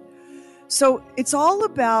pain. So it's all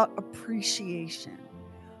about appreciation.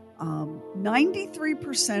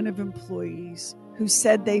 93% of employees who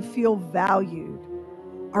said they feel valued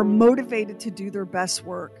are motivated to do their best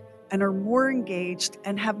work and are more engaged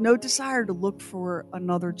and have no desire to look for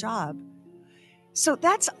another job. So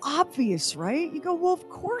that's obvious, right? You go, well, of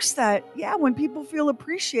course when people feel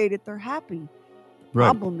appreciated, they're happy. The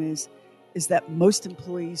problem is that most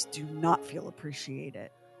employees do not feel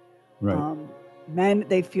appreciated. Right.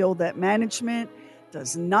 They feel that management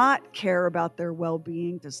does not care about their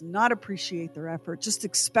well-being, does not appreciate their effort, just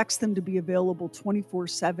expects them to be available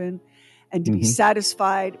 24/7 and to be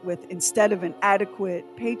satisfied with, instead of an adequate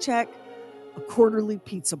paycheck, a quarterly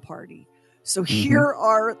pizza party. So here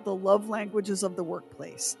are the love languages of the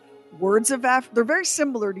workplace. They're very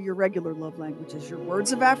similar to your regular love languages. Your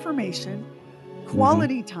words of affirmation,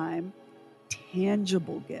 quality time,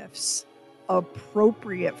 tangible gifts,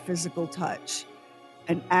 appropriate physical touch,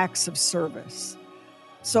 and acts of service.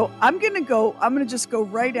 So I'm going to just go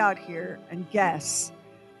right out here and guess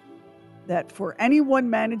that for anyone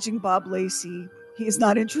managing Bob Lacey, he is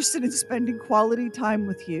not interested in spending quality time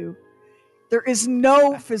with you. There is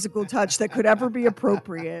no physical touch that could ever be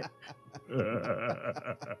appropriate.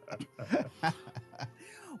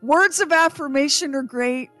 Words of affirmation are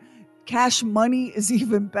great. Cash money is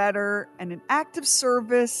even better. And an act of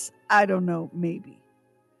service, I don't know, maybe.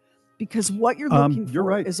 Because what you're looking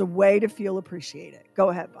for is a way to feel appreciated. Go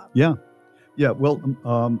ahead, Bob. Yeah. Yeah. Well,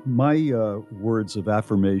 my words of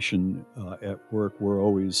affirmation at work were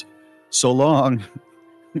always, so long.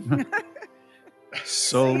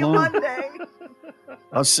 So See long. you Monday.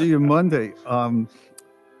 I'll see you Monday.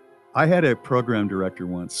 I had a program director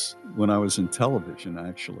once when I was in television,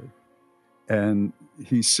 actually. And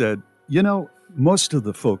he said, most of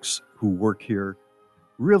the folks who work here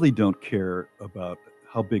really don't care about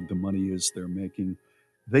how big the money is they're making.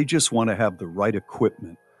 They just want to have the right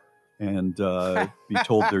equipment and be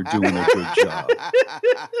told they're doing a good job.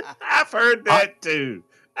 I've heard that too.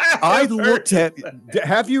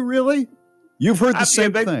 Have you really? You've heard the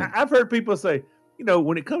same thing. I've heard people say,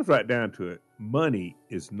 when it comes right down to it, money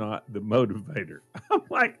is not the motivator. I'm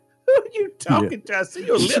like, who are you talking to? I see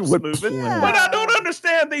your lips moving, but I don't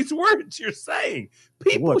understand these words you're saying.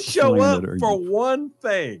 People show up for one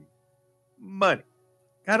thing, money.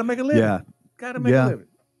 Got to make a living. Yeah. Got to make a living.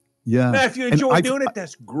 Yeah. Now, if you enjoy doing it,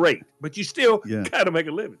 that's great, but you still got to make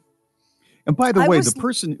a living. And by the way, the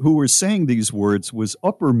person who was saying these words was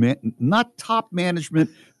not top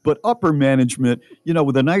management, but upper management,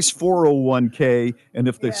 with a nice 401k, and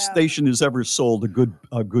if the station is ever sold, a good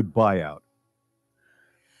buyout.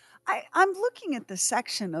 I'm looking at the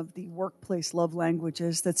section of the workplace love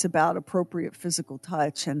languages that's about appropriate physical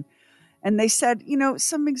touch, and they said,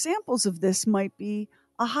 some examples of this might be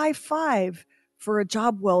a high five for a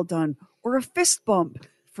job well done, or a fist bump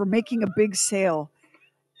for making a big sale.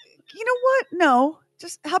 You know what? No,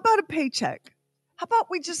 just how about a paycheck? How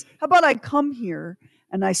about I come here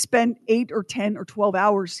and I spend 8 or 10 or 12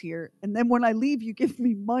 hours here, and then when I leave, you give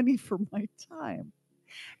me money for my time.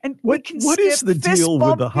 And what is the deal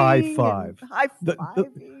with the high five?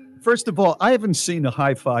 First of all, I haven't seen a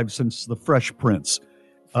high five since The Fresh Prince.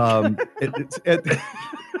 And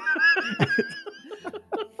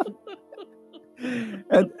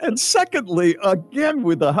secondly, again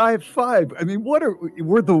with the high five. I mean,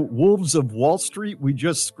 we're the wolves of Wall Street? We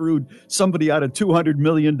just screwed somebody out of $200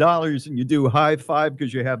 million, and you do high five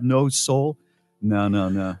because you have no soul?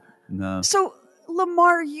 No. So,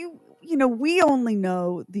 Lamar, we only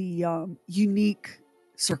know the unique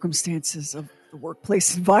circumstances of the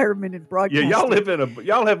workplace environment and broadcasting. Yeah,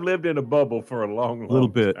 y'all have lived in a bubble for a long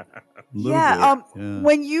bit.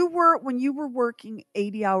 When you were working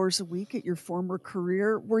 80 hours a week at your former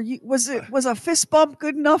career, was a fist bump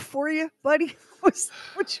good enough for you, buddy? Was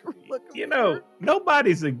what you were looking for?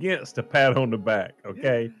 Nobody's against a pat on the back,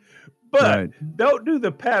 okay? But don't do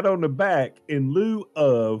the pat on the back in lieu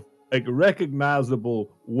of a recognizable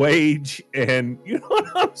wage, and you know what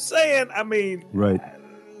I'm saying? I mean,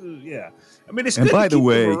 yeah. I mean, it's good to keep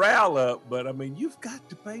the morale up, but I mean, you've got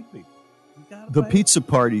to pay people. The pizza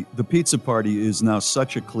party is now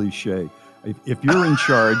such a cliche. If you're in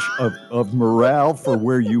charge of morale for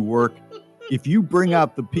where you work, if you bring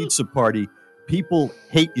out the pizza party, people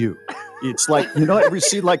hate you. It's like, ever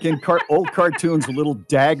see like in old cartoons with little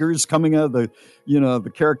daggers coming out of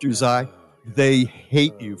the character's eye? They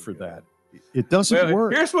hate you for that. It doesn't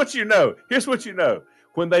work. Here's what you know.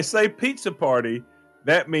 When they say pizza party,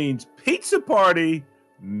 that means pizza party,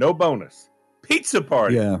 no bonus. Pizza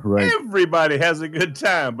party. Yeah, right. Everybody has a good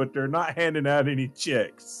time, but they're not handing out any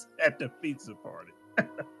checks at the pizza party.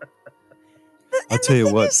 I'll tell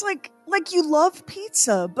you what. It's like you love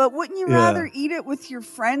pizza, but wouldn't you rather eat it with your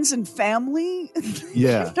friends and family?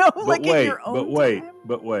 Yeah. You know, But like wait, in your own time?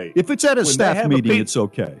 but wait. If it's at a When they staff have a meeting, pi- it's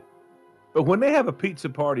okay. But when they have a pizza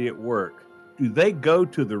party at work, do they go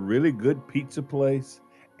to the really good pizza place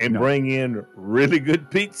and bring in really good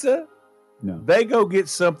pizza? No. They go get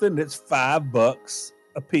something that's $5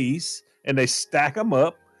 a piece, and they stack them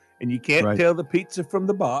up, and you can't tell the pizza from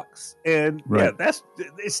the box. And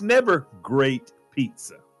it's never great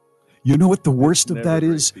pizza. You know what the worst of Never that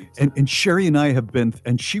great is? pizza. And Sherry and I have been,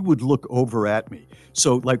 and she would look over at me.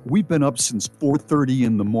 So, like, we've been up since 4:30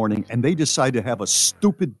 in the morning, and they decide to have a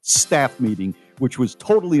stupid staff meeting, which was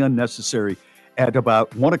totally unnecessary, at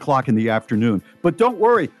about 1 o'clock in the afternoon. But don't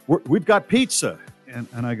worry, we've got pizza. And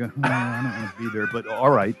I go, I don't want to be there, but all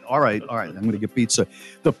right. I'm going to get pizza.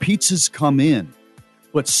 The pizzas come in,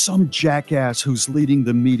 but some jackass who's leading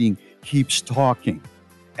the meeting keeps talking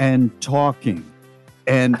and talking.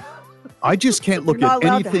 And I just can't look You're at not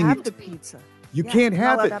allowed anything. to have the pizza. You Yeah, can't you're not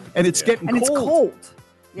have allowed it. to have the And pizza. it's getting And cold. it's cold.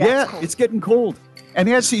 Yeah, it's cold. it's getting cold. And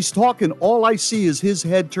as he's talking, all I see is his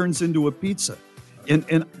head turns into a pizza.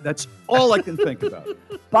 And that's all I can think about.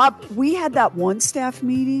 Bob, we had that one staff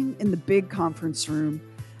meeting in the big conference room,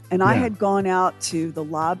 and I had gone out to the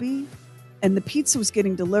lobby, and the pizza was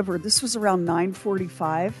getting delivered. This was around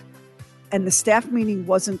 9:45, and the staff meeting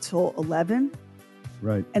wasn't till 11.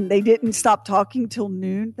 Right. And they didn't stop talking till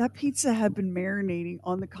noon. That pizza had been marinating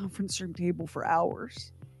on the conference room table for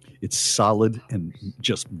hours. It's solid and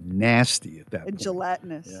just nasty at that And point.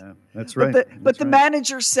 gelatinous. Yeah, that's right. But the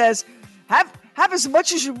manager says, have as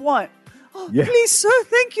much as you want. Oh, Yeah. please, sir,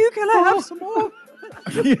 thank you. Can I have some more?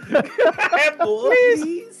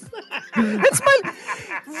 Please. That's my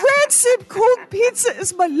rancid cold pizza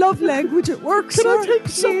is my love language at work, Can sir. I take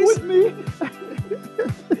some Please. with me?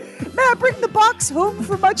 May I bring the box home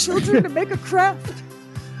for my children to make a craft?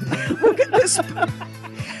 We'll get this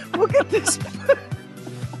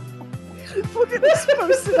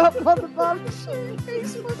posted up on the Bob and Sherry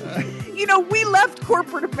Facebook. You know, we left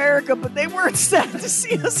corporate America, but they weren't sad to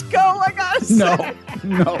see us go. I gotta say.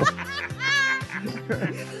 No.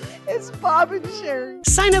 It's Bob and Sherry.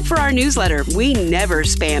 Sign up for our newsletter. We never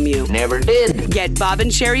spam you. Never did. Get Bob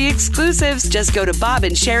and Sherry exclusives. Just go to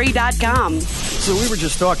bobandsherry.com. So we were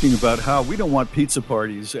just talking about how we don't want pizza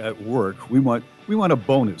parties at work. We want a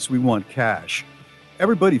bonus. We want cash.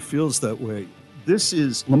 Everybody feels that way. This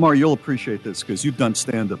is, Lamar, you'll appreciate this because you've done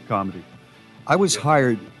stand-up comedy. I was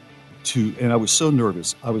hired and I was so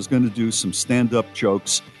nervous. I was going to do some stand-up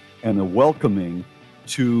jokes and a welcoming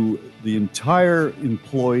to the entire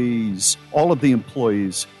employees, all of the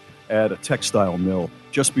employees at a textile mill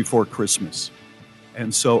just before Christmas.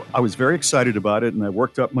 And so I was very excited about it, and I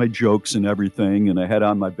worked up my jokes and everything, and I had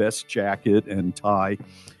on my best jacket and tie,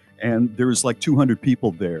 and there was like 200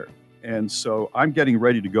 people there. And so I'm getting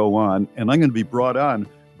ready to go on, and I'm going to be brought on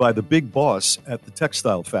by the big boss at the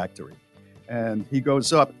textile factory. And he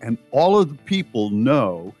goes up, and all of the people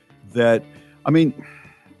know that, I mean,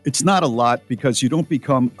 it's not a lot because you don't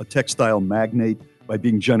become a textile magnate by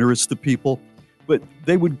being generous to people, but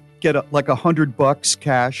they would get like $100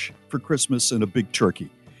 cash for Christmas and a big turkey.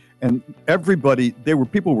 And everybody,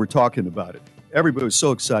 people were talking about it. Everybody was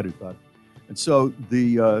so excited about it. And so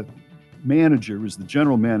the manager was the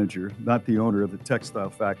general manager, not the owner of the textile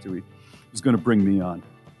factory, was going to bring me on.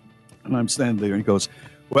 And I'm standing there and he goes,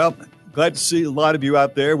 well, glad to see a lot of you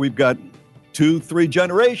out there. We've got 2-3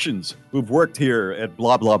 generations who've worked here at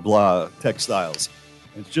blah, blah, blah textiles.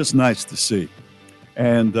 It's just nice to see.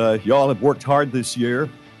 And y'all have worked hard this year.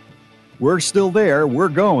 We're still there. We're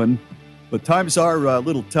going. But times are a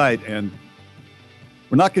little tight, and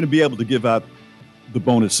we're not going to be able to give out the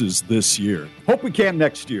bonuses this year. Hope we can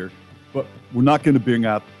next year, but we're not going to bring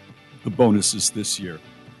out the bonuses this year.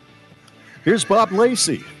 Here's Bob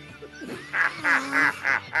Lacey.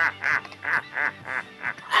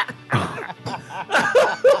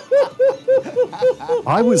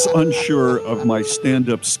 I was unsure of my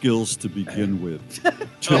stand-up skills to begin with.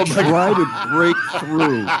 To try to break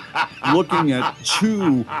through looking at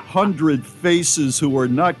 200 faces who are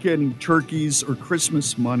not getting turkeys or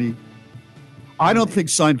Christmas money. I don't think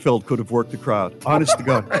Seinfeld could have worked the crowd. Honest to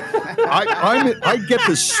God. I get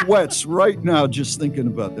the sweats right now just thinking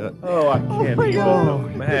about that. Oh, I can't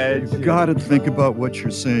even imagine. You got to think about what you're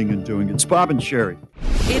saying and doing. It's Bob and Sherry.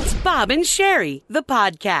 It's Bob and Sherry, the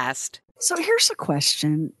podcast. So here's a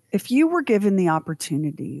question. If you were given the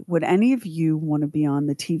opportunity, would any of you want to be on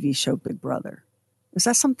the TV show Big Brother? Is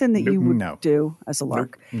that something that you would do as a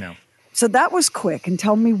lark? No. So that was quick. And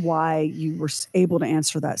tell me why you were able to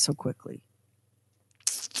answer that so quickly.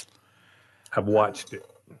 I've watched it.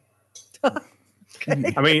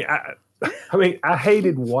 Okay. I mean, I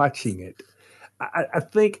hated watching it. I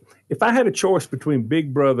think if I had a choice between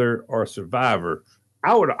Big Brother or Survivor,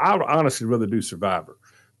 I would honestly rather do Survivor,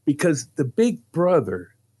 because the Big Brother,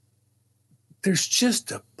 there's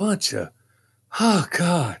just a bunch of, oh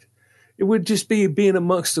God, it would just be being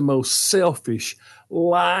amongst the most selfish,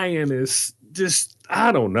 lioness. Just,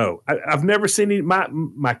 I don't know. I've never seen any.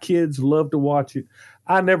 My kids love to watch it.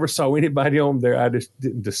 I never saw anybody on there I just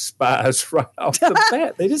didn't despise right off the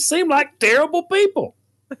bat. They just seem like terrible people.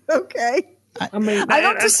 Okay. I mean, I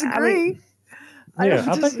don't disagree. I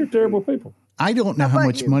think they're terrible people. I don't know how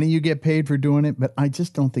much money you get paid for doing it, but I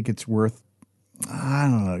just don't think it's worth, I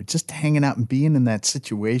don't know, just hanging out and being in that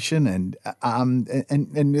situation. And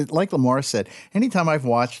like Lamar said, anytime I've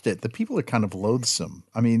watched it, the people are kind of loathsome.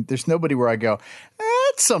 I mean, there's nobody where I go,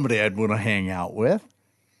 that's somebody I'd want to hang out with.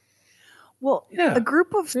 Well, a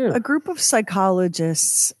group of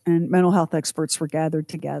psychologists and mental health experts were gathered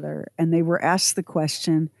together, and they were asked the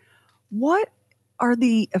question, what are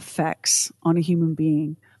the effects on a human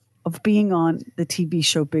being of being on the TV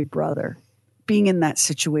show Big Brother, being in that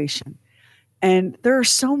situation? And there are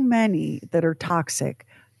so many that are toxic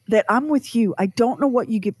that I'm with you. I don't know what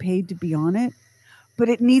you get paid to be on it, but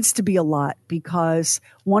it needs to be a lot, because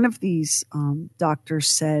one of these doctors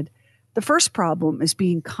said, the first problem is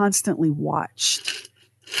being constantly watched,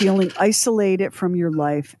 feeling isolated from your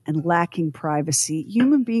life and lacking privacy.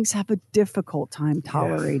 Human beings have a difficult time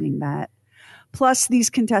tolerating that. Plus, these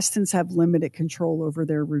contestants have limited control over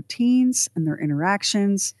their routines and their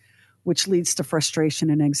interactions, which leads to frustration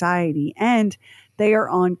and anxiety. And they are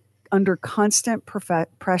under constant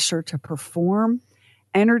pressure to perform,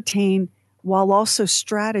 entertain, while also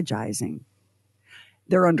strategizing.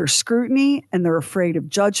 They're under scrutiny and they're afraid of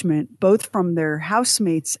judgment, both from their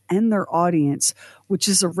housemates and their audience, which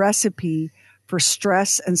is a recipe for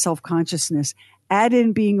stress and self-consciousness. Add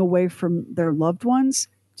in being away from their loved ones,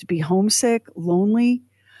 to be homesick, lonely,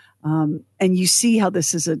 and you see how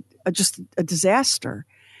this is just a disaster.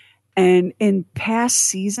 And in past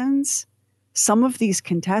seasons, some of these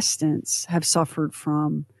contestants have suffered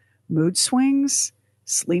from mood swings,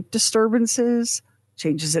 sleep disturbances,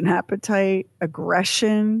 changes in appetite,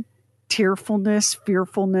 aggression, tearfulness,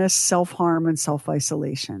 fearfulness, self-harm, and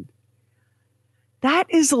self-isolation. That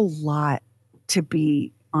is a lot to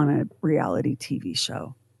be on a reality TV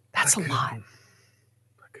show. That's a lot.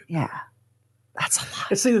 Yeah, that's a lot.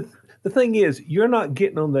 And see, the thing is, you're not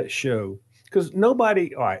getting on that show because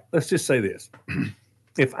nobody, all right, let's just say this.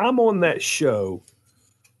 If I'm on that show,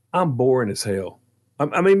 I'm boring as hell.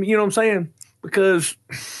 I mean, you know what I'm saying? Because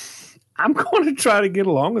I'm going to try to get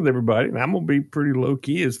along with everybody, and I'm going to be pretty low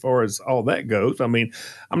key as far as all that goes. I mean,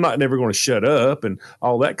 I'm not never going to shut up and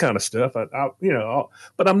all that kind of stuff.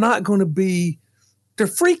 But I'm not going to be. They're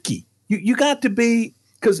freaky. You got to be,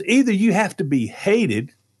 because either you have to be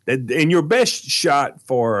hated, and your best shot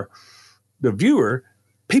for the viewer.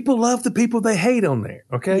 People love the people they hate on there.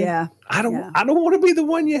 Okay. Yeah. I don't want to be the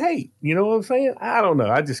one you hate. You know what I'm saying? I don't know.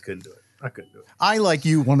 I just couldn't do it. I couldn't do it. I, like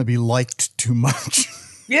you, want to be liked too much.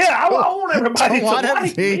 Yeah, I want everybody to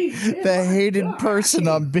like me. The hated person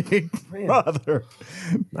on Big Brother.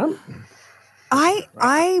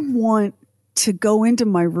 I want to go into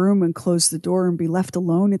my room and close the door and be left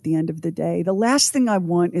alone at the end of the day. The last thing I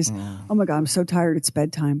want is, oh my God, I'm so tired. It's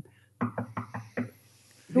bedtime.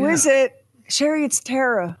 Who is it? Sherry, it's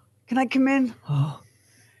Tara. Can I come in? Oh,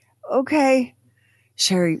 okay.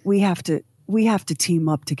 Sherry, we have to team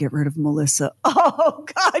up to get rid of Melissa. Oh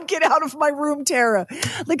God, get out of my room, Tara.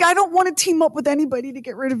 Like, I don't want to team up with anybody to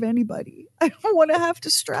get rid of anybody. I don't want to have to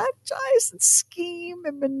strategize and scheme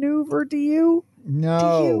and maneuver. Do you?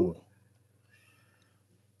 No.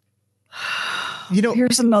 You know,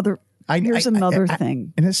 here's another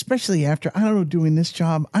thing. And especially after, I don't know, doing this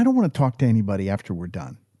job, I don't want to talk to anybody after we're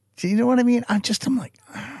done. So you know what I mean? I'm like,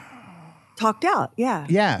 talked out. Yeah.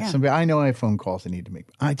 Yeah. Somebody, I know I have phone calls I need to make.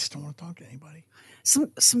 I just don't want to talk to anybody.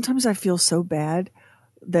 Sometimes I feel so bad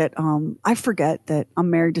that I forget that I'm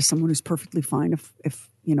married to someone who's perfectly fine if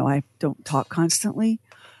you know, I don't talk constantly.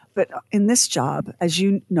 But in this job, as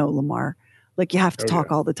you know, Lamar, like, you have to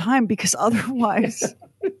talk all the time, because otherwise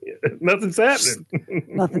nothing's happening.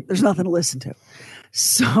 There's nothing to listen to.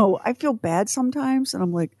 So I feel bad sometimes, and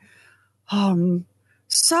I'm like,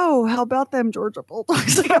 so how about them Georgia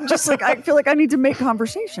Bulldogs? Like, I'm just like, I feel like I need to make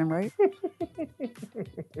conversation, right?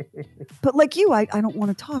 But like you, I don't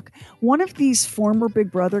want to talk. One of these former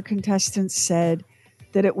Big Brother contestants said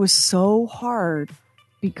that it was so hard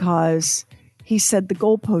because he said the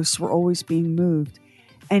goalposts were always being moved.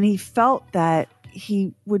 And he felt that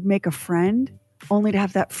he would make a friend only to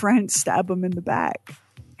have that friend stab him in the back.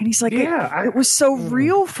 And he's like, it was so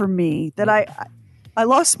real for me that I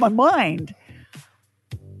lost my mind.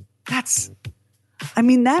 That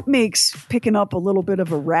makes picking up a little bit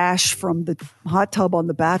of a rash from the hot tub on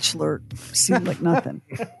The Bachelor seem like nothing.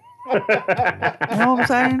 You know what I'm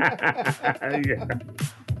saying? Yeah.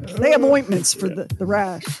 They have ointments for the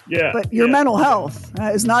rash. Yeah. But your mental health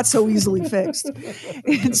is not so easily fixed.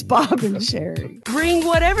 It's Bob and Sherry. Bring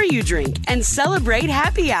whatever you drink and celebrate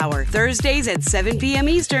happy hour. Thursdays at 7 p.m.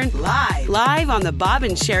 Eastern. Live on the Bob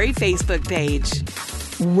and Sherry Facebook page.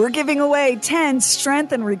 We're giving away 10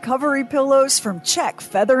 strength and recovery pillows from Check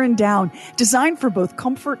Feather and Down, designed for both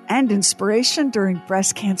comfort and inspiration during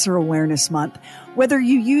Breast Cancer Awareness Month. Whether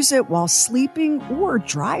you use it while sleeping or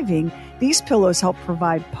driving, these pillows help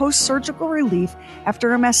provide post-surgical relief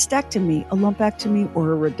after a mastectomy, a lumpectomy,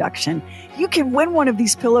 or a reduction. You can win one of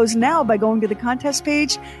these pillows now by going to the contest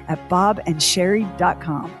page at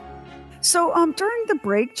bobandsherry.com. So during the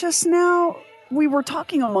break just now, we were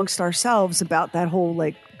talking amongst ourselves about that whole,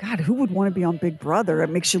 God, who would want to be on Big Brother? It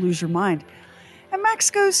makes you lose your mind. And Max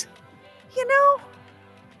goes, you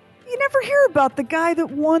never hear about the guy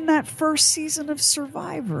that won that first season of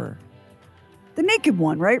Survivor. The naked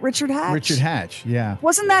one, right? Richard Hatch? Richard Hatch, yeah.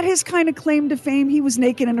 Wasn't that his kind of claim to fame? He was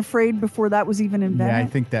naked and afraid before that was even invented? Yeah, I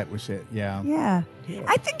think that was it, yeah. Yeah.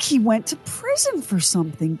 I think he went to prison for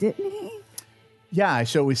something, didn't he? Yeah,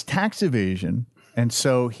 so it was tax evasion. And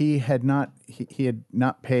so he had not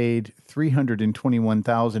paid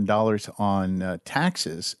 $321,000 on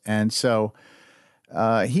taxes, and so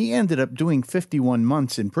he ended up doing 51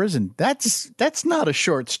 months in prison. That's not a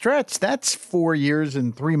short stretch. That's 4 years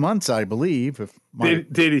and 3 months, I believe.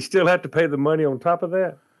 Did he still have to pay the money on top of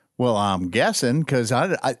that? Well, I'm guessing because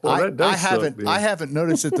I haven't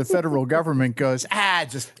noticed that the federal government goes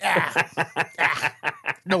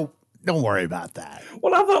no. Don't worry about that.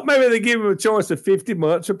 Well, I thought maybe they give him a choice of 50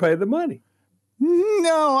 months or pay the money.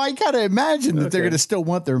 No, I got to imagine that they're going to still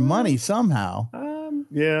want their money somehow.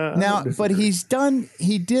 Yeah. Now, but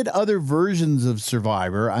he did other versions of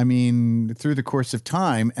Survivor, I mean, through the course of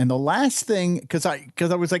time. And the last thing, because I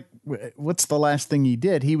was like, what's the last thing he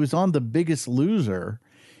did? He was on The Biggest Loser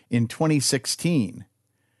in 2016.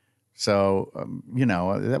 So,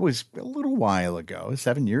 that was a little while ago,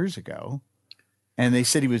 7 years ago. And they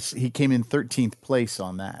said he came in 13th place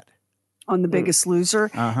on that. On The Biggest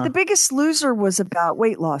Loser. Uh-huh. The Biggest Loser was about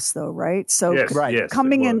weight loss, though, right? So yes,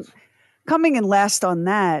 coming in last on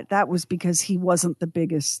that was because he wasn't the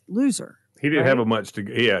biggest loser. He didn't have a much to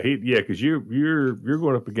because you're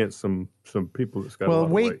going up against some people that's got a lot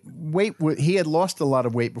of weight. He had lost a lot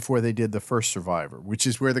of weight before they did the first Survivor, which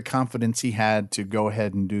is where the confidence he had to go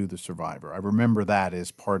ahead and do the Survivor. I remember that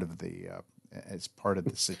as part of the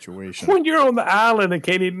situation. When you're on the island and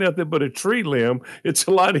can't eat nothing but a tree limb, it's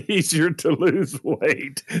a lot easier to lose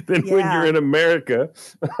weight than when you're in America.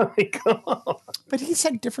 I mean, come on. But he's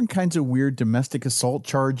had different kinds of weird domestic assault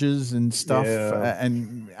charges and stuff. Yeah.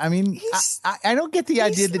 And I mean, I don't get the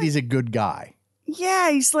idea that he's a good guy.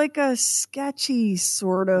 Yeah, he's like a sketchy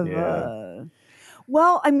sort of. Yeah.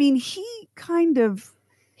 Well, I mean, he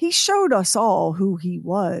showed us all who he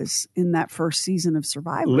was in that first season of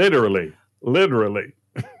Survivor. Literally.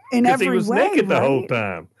 In every he was way, naked the right? whole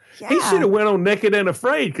time. Yeah. He should have went on Naked and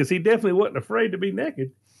Afraid because he definitely wasn't afraid to be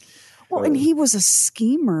naked. Well, and he was a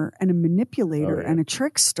schemer and a manipulator and a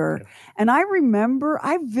trickster. Yeah. And I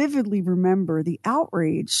vividly remember the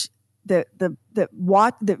outrage that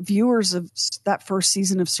viewers of that first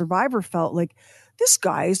season of Survivor felt like, this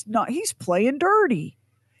guy he's playing dirty.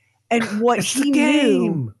 And what he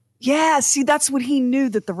knew. Yeah, see, that's what he knew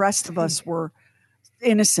that the rest of us were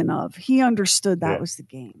innocent of. He understood that was the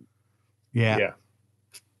game. Yeah.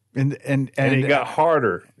 And it got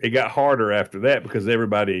harder. It got harder after that because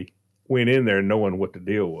everybody went in there knowing what the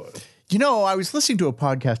deal was. I was listening to a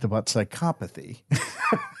podcast about psychopathy.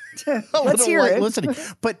 Let's hear it. Listening.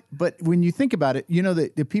 But when you think about it,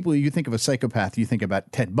 the people you think of a psychopath, you think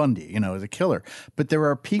about Ted Bundy, as a killer. But there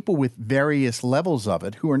are people with various levels of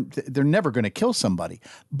it they're never going to kill somebody,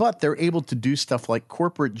 but they're able to do stuff like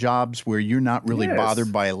corporate jobs where you're not really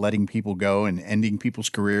bothered by letting people go and ending people's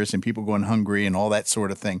careers and people going hungry and all that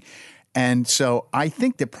sort of thing. And so I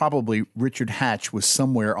think that probably Richard Hatch was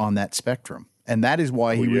somewhere on that spectrum, and that is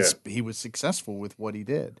why he was successful with what he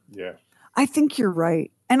did. Yeah. I think you're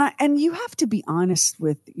right. And you have to be honest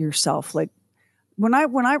with yourself. Like when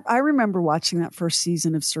I remember watching that first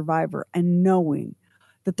season of Survivor and knowing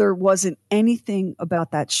that there wasn't anything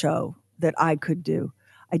about that show that I could do.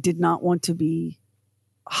 I did not want to be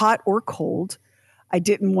hot or cold. I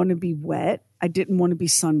didn't want to be wet. I didn't want to be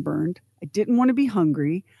sunburned. I didn't want to be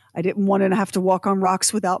hungry. I didn't want to have to walk on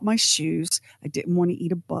rocks without my shoes. I didn't want to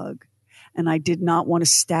eat a bug. And I did not want to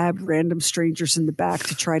stab random strangers in the back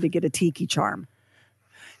to try to get a tiki charm.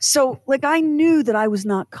 So, like, I knew that I was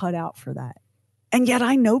not cut out for that. And yet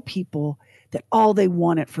I know people that all they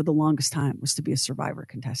wanted for the longest time was to be a Survivor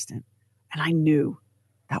contestant. And I knew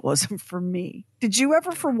that wasn't for me. Did you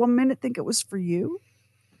ever for 1 minute think it was for you?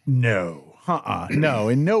 No. No,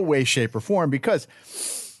 in no way, shape, or form, because,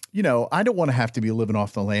 you know, I don't want to have to be living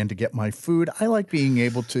off the land to get my food. I like being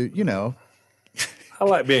able to, you know. I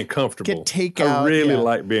like being comfortable. Get takeout. I really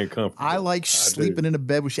like being comfortable. I like sleeping in a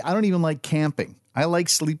bed with sheets. I don't even like camping. I like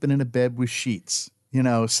sleeping in a bed with sheets. You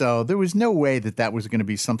know, so there was no way that was going to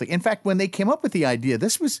be something. In fact, when they came up with the idea,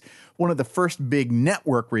 this was one of the first big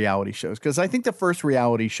network reality shows, because I think the first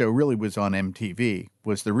reality show really was on MTV,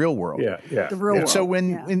 was The Real World. Yeah. The Real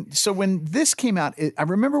World. So when this came out, I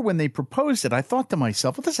remember when they proposed it, I thought to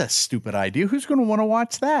myself, well, this is a stupid idea. Who's going to want to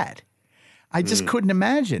watch that? I just couldn't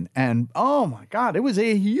imagine. And oh my God, it was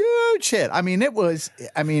a huge hit. I mean, it was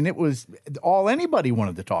all anybody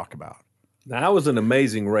wanted to talk about. Now, I was an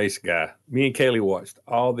Amazing Race guy. Me and Kaylee watched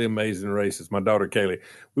all the Amazing Races. My daughter, Kaylee,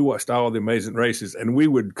 we watched all the Amazing Races, and we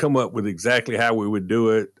would come up with exactly how we would do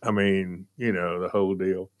it. I mean, you know, the whole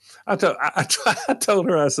deal. I told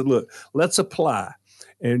her, I said, look, let's apply,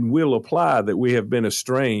 and we'll apply that we have been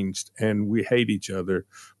estranged and we hate each other,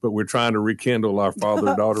 but we're trying to rekindle our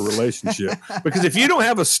father-daughter relationship. Because if you don't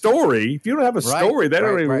have a story, they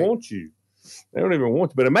don't even want you. They don't even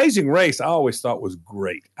want to. But Amazing Race, I always thought was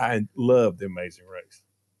great. I loved the Amazing Race.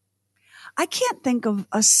 I can't think of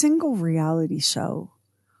a single reality show.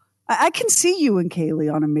 I can see you and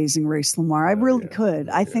Kaylee on Amazing Race, Lamar. I really could.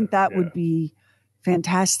 I think that would be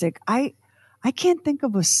fantastic. I can't think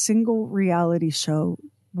of a single reality show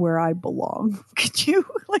where I belong. Could you?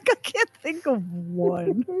 Like, I can't think of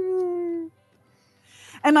one.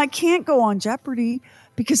 And I can't go on Jeopardy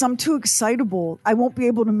because I'm too excitable. I won't be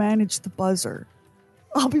able to manage the buzzer.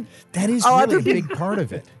 That is really a big part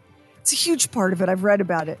of it. It's a huge part of it. I've read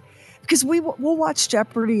about it because we'll watch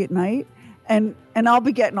Jeopardy at night, and I'll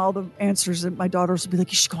be getting all the answers, and my daughters will be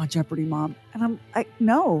like, "You should go on Jeopardy, Mom." And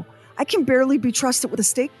no, I can barely be trusted with a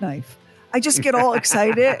steak knife. I just get all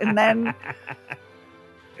excited, and then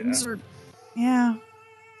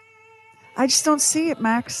I just don't see it,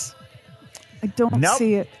 Max. I don't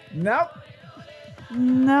see it. Nope.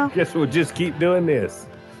 No. Guess we'll just keep doing this.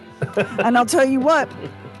 And I'll tell you what,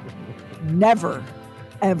 never,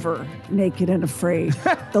 ever naked and afraid.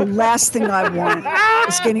 The last thing I want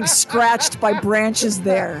is getting scratched by branches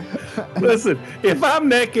there. Listen, if I'm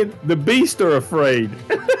naked, the beasts are afraid.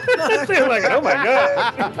 They're like, oh my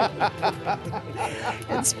God.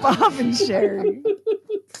 It's Bob and Sherry.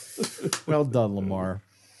 Well done, Lamar.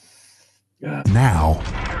 Now,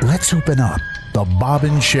 let's open up the Bob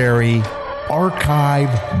and Sherry Archive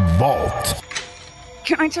Vault.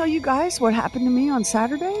 Can I tell you guys what happened to me on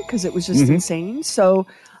Saturday? Because it was just insane. So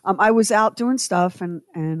I was out doing stuff, and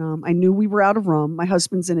I knew we were out of rum. My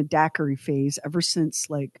husband's in a daiquiri phase ever since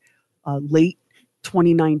late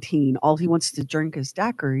 2019. All he wants to drink is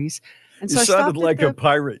daiquiris. And so you sounded like a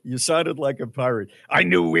pirate. You sounded like a pirate. I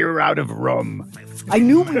knew we were out of rum. I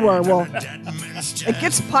knew we were. Well, it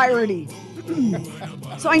gets piratey.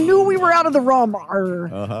 So I knew we were out of the rum.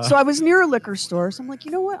 So I was near a liquor store. So I'm like,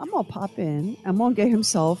 you know what? I'm going to pop in. I'm going to get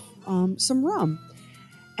himself some rum.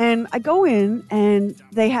 And I go in, and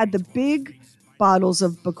they had the big bottles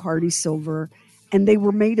of Bacardi Silver, and they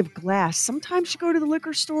were made of glass. Sometimes you go to the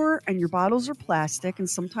liquor store, and your bottles are plastic, and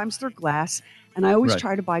sometimes they're glass. And I always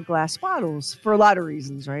try to buy glass bottles for a lot of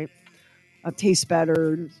reasons, right? Taste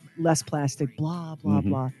better, less plastic, blah, blah,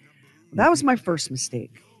 blah. That was my first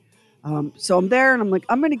mistake. So I'm there, and I'm like,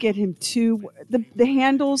 I'm going to get him the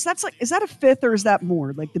handles. That's like, is that a fifth or is that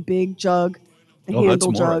more? Like the big jug, the handle that's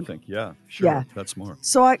more, jug. I think. Yeah, sure. Yeah. That's more.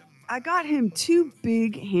 So I got him 2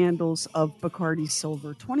 big handles of Bacardi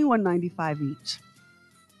Silver, $21.95 each.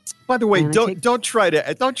 By the way, don't try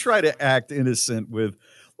to act innocent with,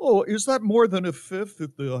 oh, is that more than a fifth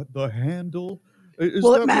at the handle? Is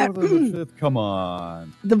that more than a fifth? Come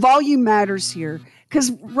on. The volume matters here.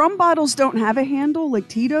 Because rum bottles don't have a handle like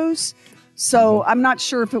Tito's. So I'm not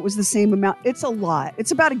sure if it was the same amount. It's a lot.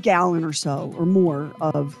 It's about a gallon or so or more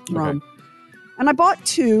of rum. And I bought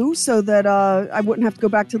 2 so that I wouldn't have to go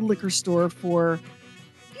back to the liquor store for,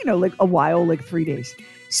 like a while, like 3 days.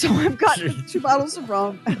 So I've got 2 bottles of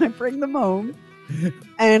rum, and I bring them home.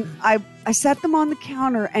 And I set them on the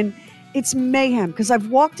counter, and it's mayhem because I've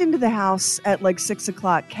walked into the house at like 6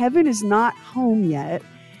 o'clock. Kevin is not home yet.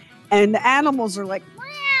 And the animals are like,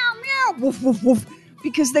 woof, woof, woof,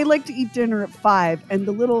 because they like to eat dinner at 5, and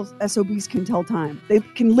the little SOBs can tell time. They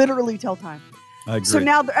can literally tell time. I agree. So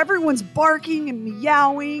now everyone's barking and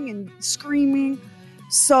meowing and screaming.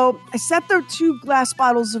 So I set their 2 glass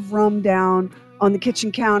bottles of rum down on the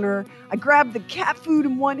kitchen counter. I grab the cat food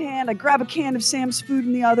in one hand. I grab a can of Sam's food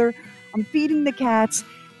in the other. I'm feeding the cats,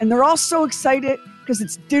 and they're all so excited because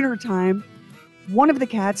it's dinner time. One of the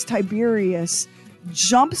cats, Tiberius,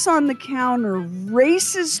 jumps on the counter,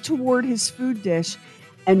 races toward his food dish,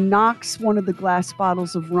 and knocks one of the glass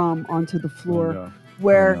bottles of rum onto the floor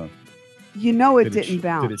where it didn't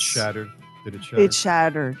bounce. Did it shatter? It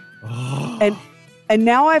shattered. And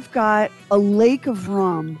now I've got a lake of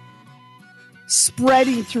rum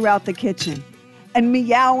spreading throughout the kitchen and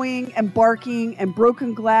meowing and barking and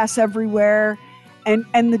broken glass everywhere. And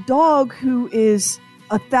the dog, who is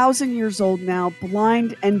 1,000 years old now,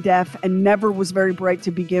 blind and deaf, and never was very bright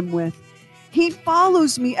to begin with, he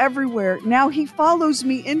follows me everywhere. Now he follows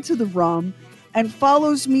me into the rum and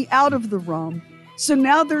follows me out of the rum. So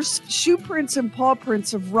now there's shoe prints and paw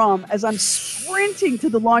prints of rum as I'm sprinting to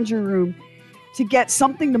the laundry room to get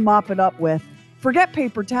something to mop it up with. Forget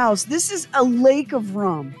paper towels. This is a lake of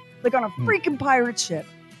rum, like on a freaking pirate ship.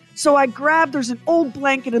 So there's an old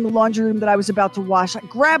blanket in the laundry room that I was about to wash. I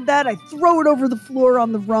grab that, I throw it over the floor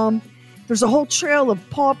on the rum. There's a whole trail of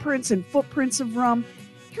paw prints and footprints of rum.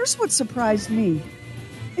 Here's what surprised me.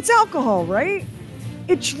 It's alcohol, right?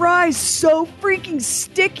 It dries so freaking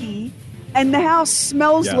sticky, and the house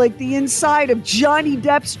smells like the inside of Johnny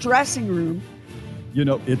Depp's dressing room.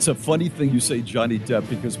 It's a funny thing you say Johnny Depp,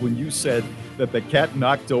 because when you said that the cat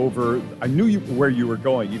knocked over, I knew where you were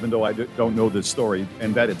going, even though I don't know this story,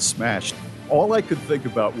 and that it smashed. All I could think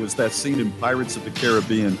about was that scene in Pirates of the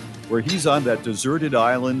Caribbean where he's on that deserted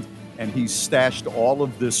island and he's stashed all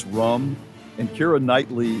of this rum, and Keira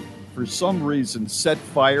Knightley, for some reason, set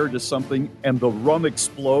fire to something, and the rum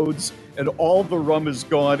explodes, and all the rum is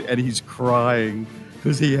gone, and he's crying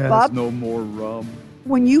because he has no more rum.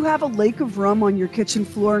 When you have a lake of rum on your kitchen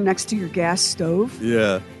floor next to your gas stove,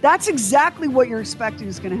 that's exactly what you're expecting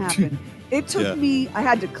is going to happen. It took me,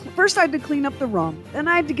 first I had to clean up the rum, then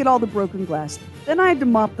I had to get all the broken glass, then I had to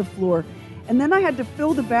mop the floor, and then I had to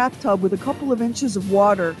fill the bathtub with a couple of inches of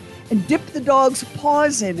water and dip the dog's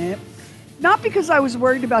paws in it. Not because I was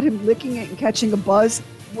worried about him licking it and catching a buzz.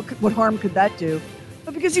 What harm could that do?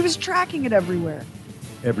 But because he was tracking it everywhere.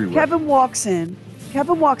 Kevin walks in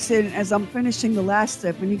as I'm finishing the last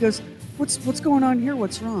step, and he goes, what's going on here?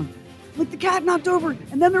 What's wrong? Like, the cat knocked over,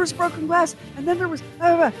 and then there was broken glass, and then there was...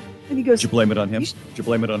 and he goes... Did you blame it on him?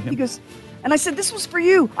 He goes... And I said, this was for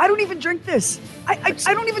you. I don't even drink this. I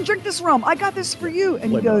don't even drink this rum. I got this for you.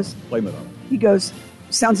 And blame it on him. He goes,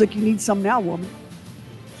 sounds like you need some now, woman.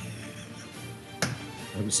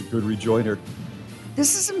 That was a good rejoinder.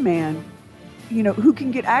 This is a man, who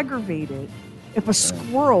can get aggravated if a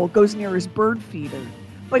squirrel goes near his bird feeder.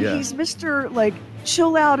 But he's Mr.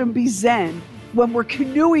 Chill out and be zen when we're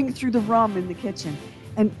canoeing through the rum in the kitchen.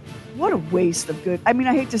 And what a waste of good. I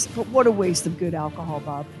hate to, but what a waste of good alcohol,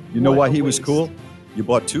 Bob. You know why he was cool? You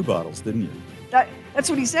bought 2 bottles, didn't you? That's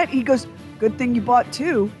what he said. He goes, good thing you bought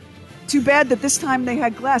 2. Too bad that this time they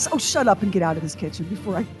had glass. Oh, shut up and get out of this kitchen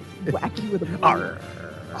before I whack you with a Arr.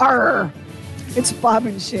 Arr. It's Bob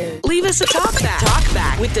and Sherry. Leave us a talk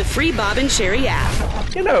back with the free Bob and Sherry app.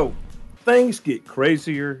 Things get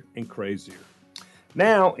crazier and crazier.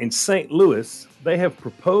 Now in St. Louis, they have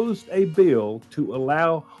proposed a bill to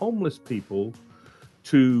allow homeless people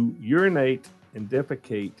to urinate and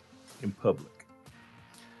defecate in public.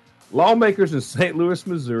 Lawmakers in St. Louis,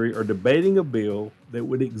 Missouri are debating a bill that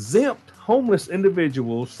would exempt homeless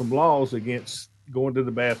individuals from laws against going to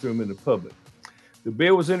the bathroom in the public. The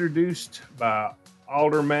bill was introduced by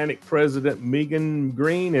Aldermanic President Megan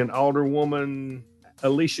Green and Alderwoman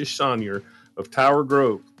Alicia Shonier of Tower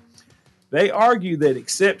Grove. They argue that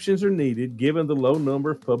exceptions are needed given the low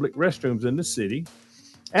number of public restrooms in the city.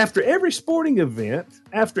 After every sporting event,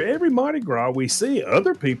 after every Mardi Gras, we see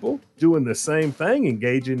other people doing the same thing,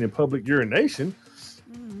 engaging in public urination.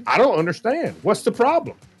 I don't understand. What's the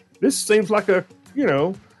problem? This seems like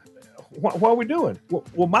what are we doing?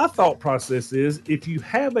 Well, my thought process is if you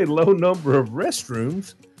have a low number of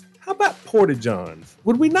restrooms, how about porta-johns?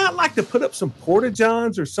 Would we not like to put up some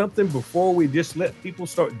porta-johns or something before we just let people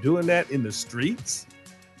start doing that in the streets?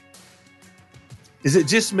 Is it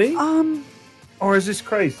just me? Or is this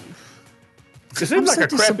crazy? It seems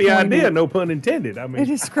like a crappy idea, no pun intended. It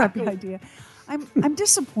is a crappy idea. I'm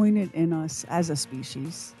disappointed in us as a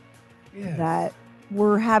species that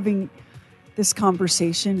we're having this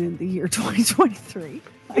conversation in the year 2023.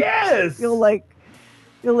 Yes. I feel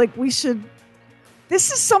like we should This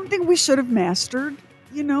is something we should have mastered,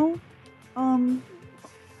 you know?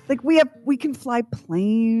 Like we can fly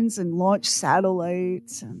planes and launch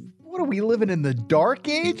satellites and what are we living in the dark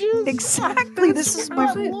ages? Exactly. This is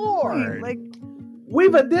my Lord. Like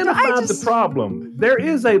we've identified the problem. There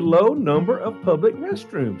is a low number of public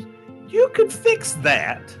restrooms. You could fix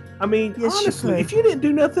that. I mean, Yes, honestly, you could. if you didn't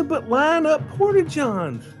do nothing but line up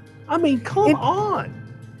porta-johns, I mean, come on.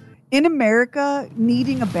 In America,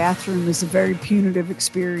 needing a bathroom is a very punitive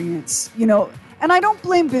experience, you know, and I don't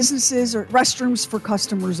blame businesses or restrooms for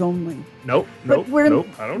customers only. Nope. I don't when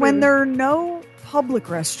either. there are no public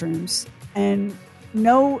restrooms and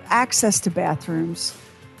no access to bathrooms,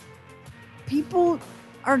 people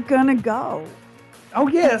are going to go. Oh,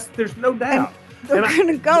 yes, there's no doubt. They're going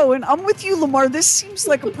to go. And I'm with you, Lamar. This seems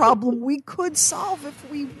like a problem we could solve if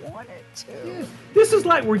we wanted to. Yes. This is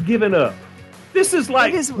like we're giving up. This is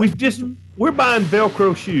like we're buying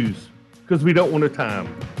Velcro shoes because we don't want to tie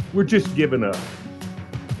them. We're just giving up.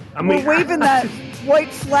 I mean, we're waving that white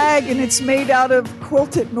flag and it's made out of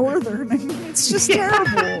quilted northern. I mean, it's just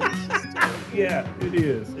terrible. Yeah, it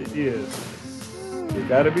is. It is. There's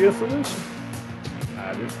got to be a solution.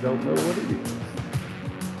 I just don't know what it is.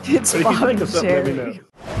 It's but if Bob you think and of something, let me Sherry. know.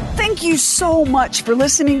 Thank you so much for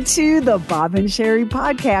listening to the Bob and Sherry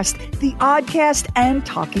podcast, the Oddcast, and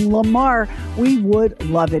Talking Lamar. We would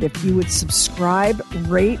love it if you would subscribe,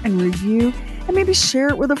 rate, and review, and maybe share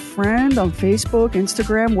it with a friend on Facebook,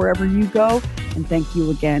 Instagram, wherever you go. And thank you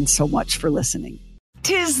again so much for listening.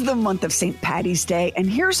 'Tis the month of St. Paddy's Day, and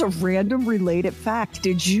here's a random related fact.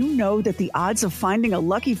 Did you know that the odds of finding a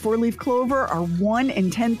lucky four-leaf clover are 1 in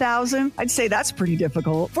 10,000? I'd say that's pretty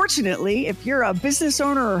difficult. Fortunately, if you're a business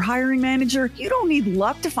owner or hiring manager, you don't need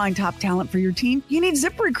luck to find top talent for your team. You need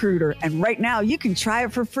ZipRecruiter, and right now you can try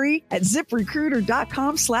it for free at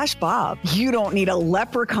ZipRecruiter.com/Bob. You don't need a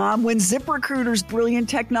leprechaun when ZipRecruiter's brilliant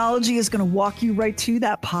technology is going to walk you right to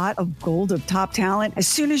that pot of gold of top talent. As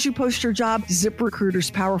soon as you post your job, ZipRecruiter's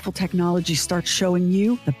powerful technology starts showing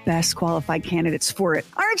you the best qualified candidates for it.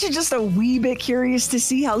 Aren't you just a wee bit curious to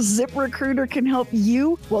see how ZipRecruiter can help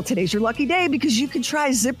you? Well, today's your lucky day because you can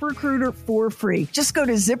try ZipRecruiter for free. Just go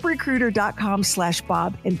to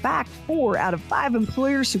ZipRecruiter.com/Bob. In fact, 4 out of 5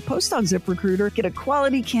 employers who post on ZipRecruiter get a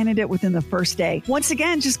quality candidate within the first day. Once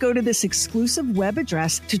again, just go to this exclusive web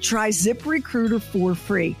address to try ZipRecruiter for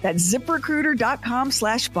free. That's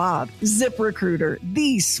ZipRecruiter.com/Bob. ZipRecruiter,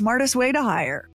 the smartest way to hire.